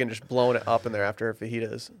 Megan just blowing it up in there after her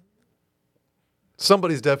fajitas.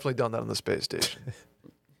 Somebody's definitely done that on the space station.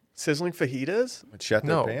 Sizzling fajitas? Would shut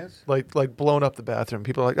their No, pants. like blown up the bathroom.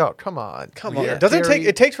 People are like, "Oh, come on, Come Well, on. yeah.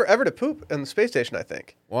 It takes forever to poop in the space station, I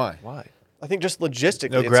think. Why? Why? I think just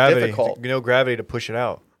logistically No it's gravity. difficult. No gravity to push it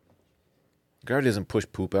out. Gravity doesn't push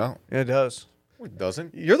poop out. Yeah, it does. It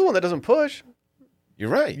doesn't. You're the one that doesn't push. You're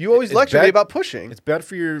right. You always It's lecture bad- me about pushing. It's bad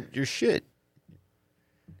for your shit.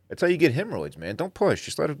 That's how you get hemorrhoids, man. Don't push.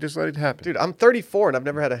 Just let it happen. Dude, I'm 34 and I've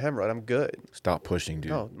never had a hemorrhoid. I'm good. Stop pushing,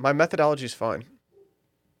 dude. No, my methodology's fine.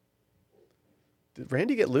 Did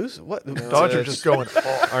Randy get loose? What? Dogs are just going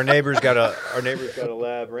off. Our neighbor's got a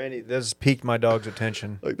lab. Randy, this has piqued my dog's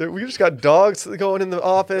attention. Like we just got dogs going in the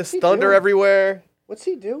office, thunder everywhere. What's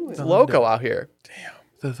he doing? It's loco out here.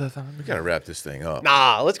 We gotta wrap this thing up.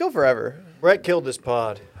 Nah, let's go forever. Brett killed this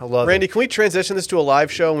pod. I love Randy, it. can we transition this to a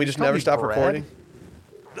live show and we just Call never me stop Brad. recording?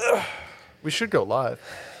 We should go live.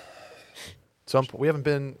 We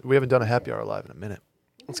haven't done a happy hour live in a minute.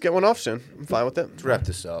 Let's get one off soon. I'm fine with it. Let's wrap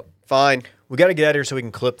this up. Fine. We got to get out of here so we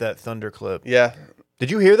can clip that thunder clip. Yeah. Did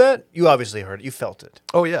you hear that? You obviously heard it. You felt it.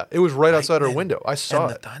 Oh yeah, it was right outside our window. I saw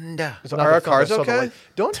And the it. thunder. So Not are the our thunder, cars I saw the okay? light.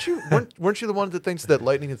 Don't you? Weren't you the one that thinks that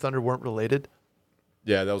lightning and thunder weren't related?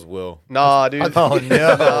 Yeah, that was Will. Nah, dude. Oh,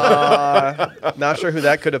 no. Not sure who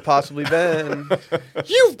that could have possibly been.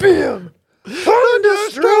 You've been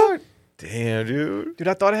thunderstruck. Damn, dude. Dude,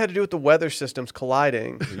 I thought it had to do with the weather systems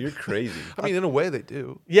colliding. You're crazy. I mean, in a way, they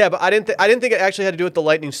do. Yeah, but I didn't think it actually had to do with the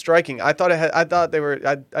lightning striking. I thought they were.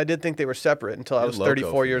 I did think they were separate until I You're was loco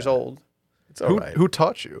 34 for years that. old. It's all right. Who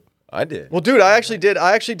taught you? I did. Well, dude, I actually did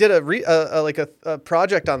a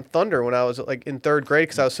project on thunder when I was like in 3rd grade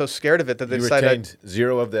because I was so scared of it that they You decided. retained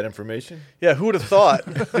zero of that information? Yeah, who would have thought?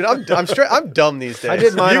 Dude, I'm dumb these days. I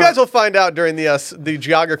did mine You on- guys will find out during the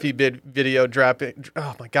geography video dropping.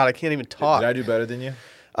 Oh my god, I can't even talk. Did I do better than you?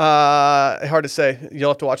 Hard to say.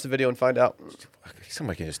 You'll have to watch the video and find out.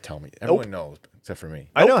 Somebody can just tell me. Everyone knows, except for me.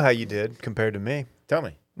 I know how you did compared to me. Tell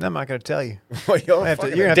me. I'm not going to tell you. Well, y'all I have to-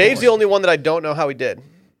 fucking- you're gonna have to- Dave's the only one that I don't know how he did,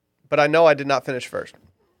 but I know I did not finish first.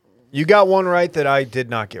 You got one right that I did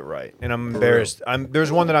not get right, and I'm embarrassed.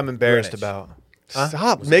 There's one that I'm embarrassed Greenwich. about.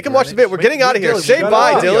 Stop. Make him watch the video. We're getting out of here. Dylan, Say shut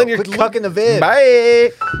bye, up. Dylan. You're Quit cucking the vid.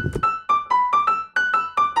 Bye.